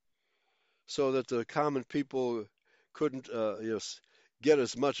so that the common people couldn't get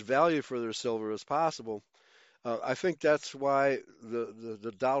as much value for their silver as possible, I think that's why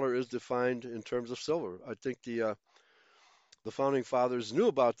the dollar is defined in terms of silver. I think the founding fathers knew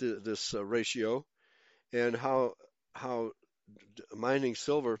about this ratio and how mining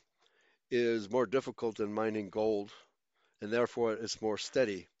silver is more difficult than mining gold, and therefore it's more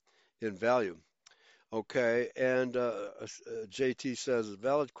steady in value. Okay, and JT says,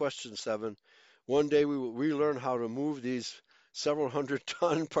 valid question 7. One day we will relearn how to move these several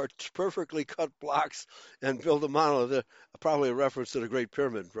hundred-ton perfectly cut blocks and build a monolith. Probably a reference to the Great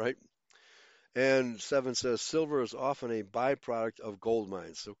Pyramid, right? And 7 says, silver is often a byproduct of gold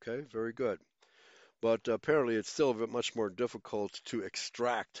mines. Okay, very good. But apparently it's still much more difficult to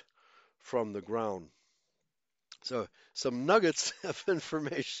extract from the ground. So some nuggets of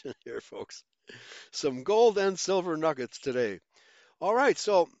information here, folks. Some gold and silver nuggets today. All right,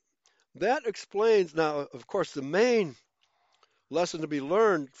 so that explains now, of course, the main lesson to be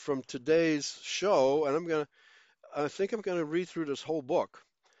learned from today's show, and I think I'm gonna read through this whole book,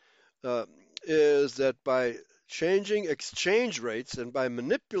 is that by changing exchange rates and by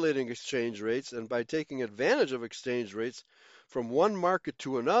manipulating exchange rates and by taking advantage of exchange rates from one market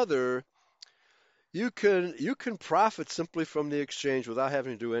to another, you can profit simply from the exchange without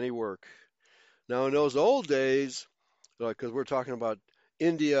having to do any work. Now, in those old days, because we're talking about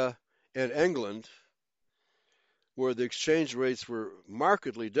India and England, where the exchange rates were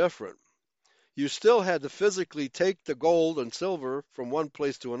markedly different, you still had to physically take the gold and silver from one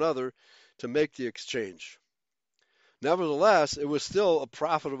place to another to make the exchange. Nevertheless, it was still a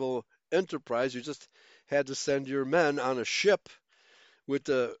profitable enterprise. You just had to send your men on a ship with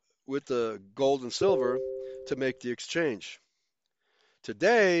the gold and silver to make the exchange.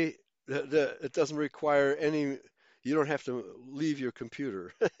 Today, it doesn't require any. You don't have to leave your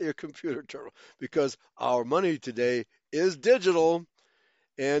computer, your computer terminal, because our money today is digital,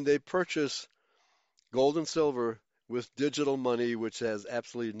 and they purchase gold and silver with digital money, which has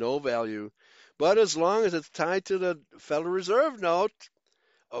absolutely no value. But as long as it's tied to the Federal Reserve note,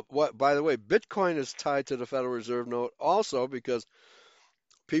 by the way, Bitcoin is tied to the Federal Reserve note also, because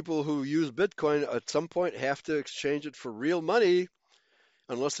people who use Bitcoin at some point have to exchange it for real money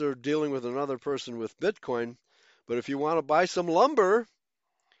unless they're dealing with another person with Bitcoin. But if you want to buy some lumber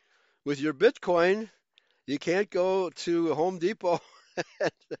with your Bitcoin, You can't go to Home Depot.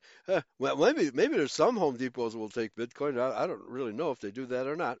 Well, maybe there's some Home Depots that will take Bitcoin. I don't really know if they do that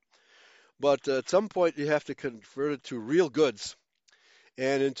or not. But at some point, you have to convert it to real goods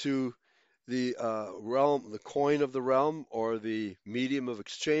and into the realm, the coin of the realm, or the medium of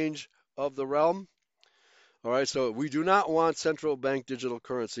exchange of the realm. All right, so we do not want central bank digital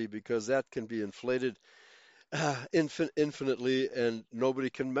currency because that can be inflated infinitely and nobody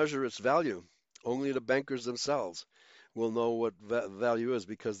can measure its value. Only the bankers themselves will know what value is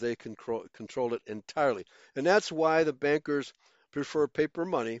because they control it entirely. And that's why the bankers prefer paper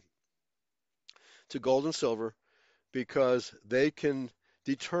money to gold and silver because they can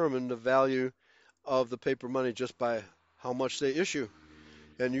determine the value of the paper money just by how much they issue.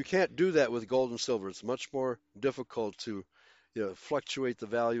 And you can't do that with gold and silver. It's much more difficult to fluctuate the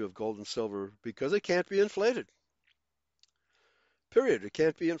value of gold and silver because it can't be inflated. Period. It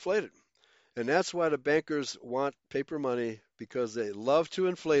can't be inflated. And that's why the bankers want paper money because they love to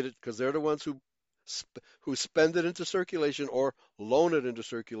inflate it because they're the ones who spend it into circulation or loan it into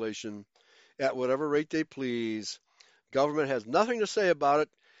circulation at whatever rate they please. Government has nothing to say about it,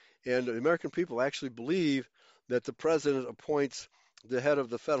 and the American people actually believe that the president appoints the head of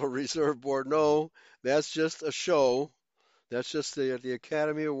the Federal Reserve Board. No, that's just a show. That's just the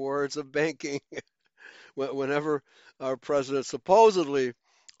Academy Awards of banking. Whenever our president supposedly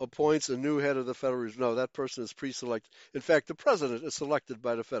appoints a new head of the Federal Reserve, no, that person is pre-selected. In fact, the president is selected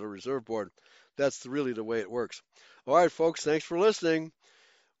by the Federal Reserve Board. That's really the way it works. All right, folks, thanks for listening.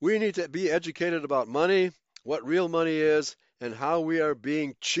 We need to be educated about money, what real money is, and how we are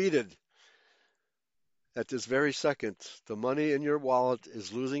being cheated. At this very second, the money in your wallet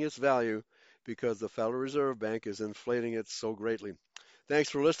is losing its value because the Federal Reserve Bank is inflating it so greatly.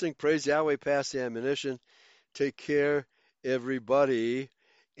 Thanks for listening. Praise Yahweh, pass the ammunition. Take care, everybody.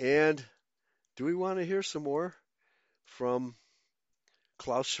 And do we want to hear some more from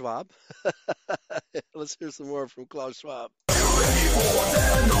Klaus Schwab? Let's hear some more from Klaus Schwab.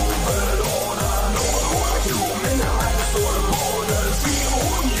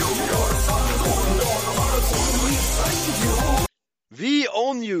 We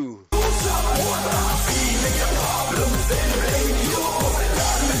own you.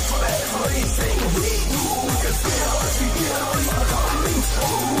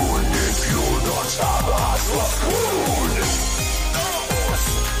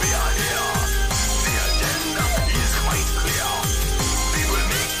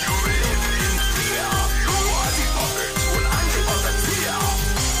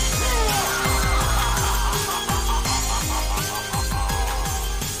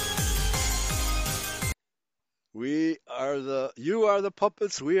 You are the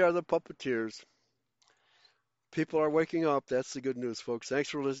puppets, we are the puppeteers. People are waking up. That's the good news, folks. Thanks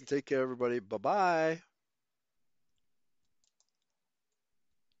for listening. Take care, everybody. Bye-bye.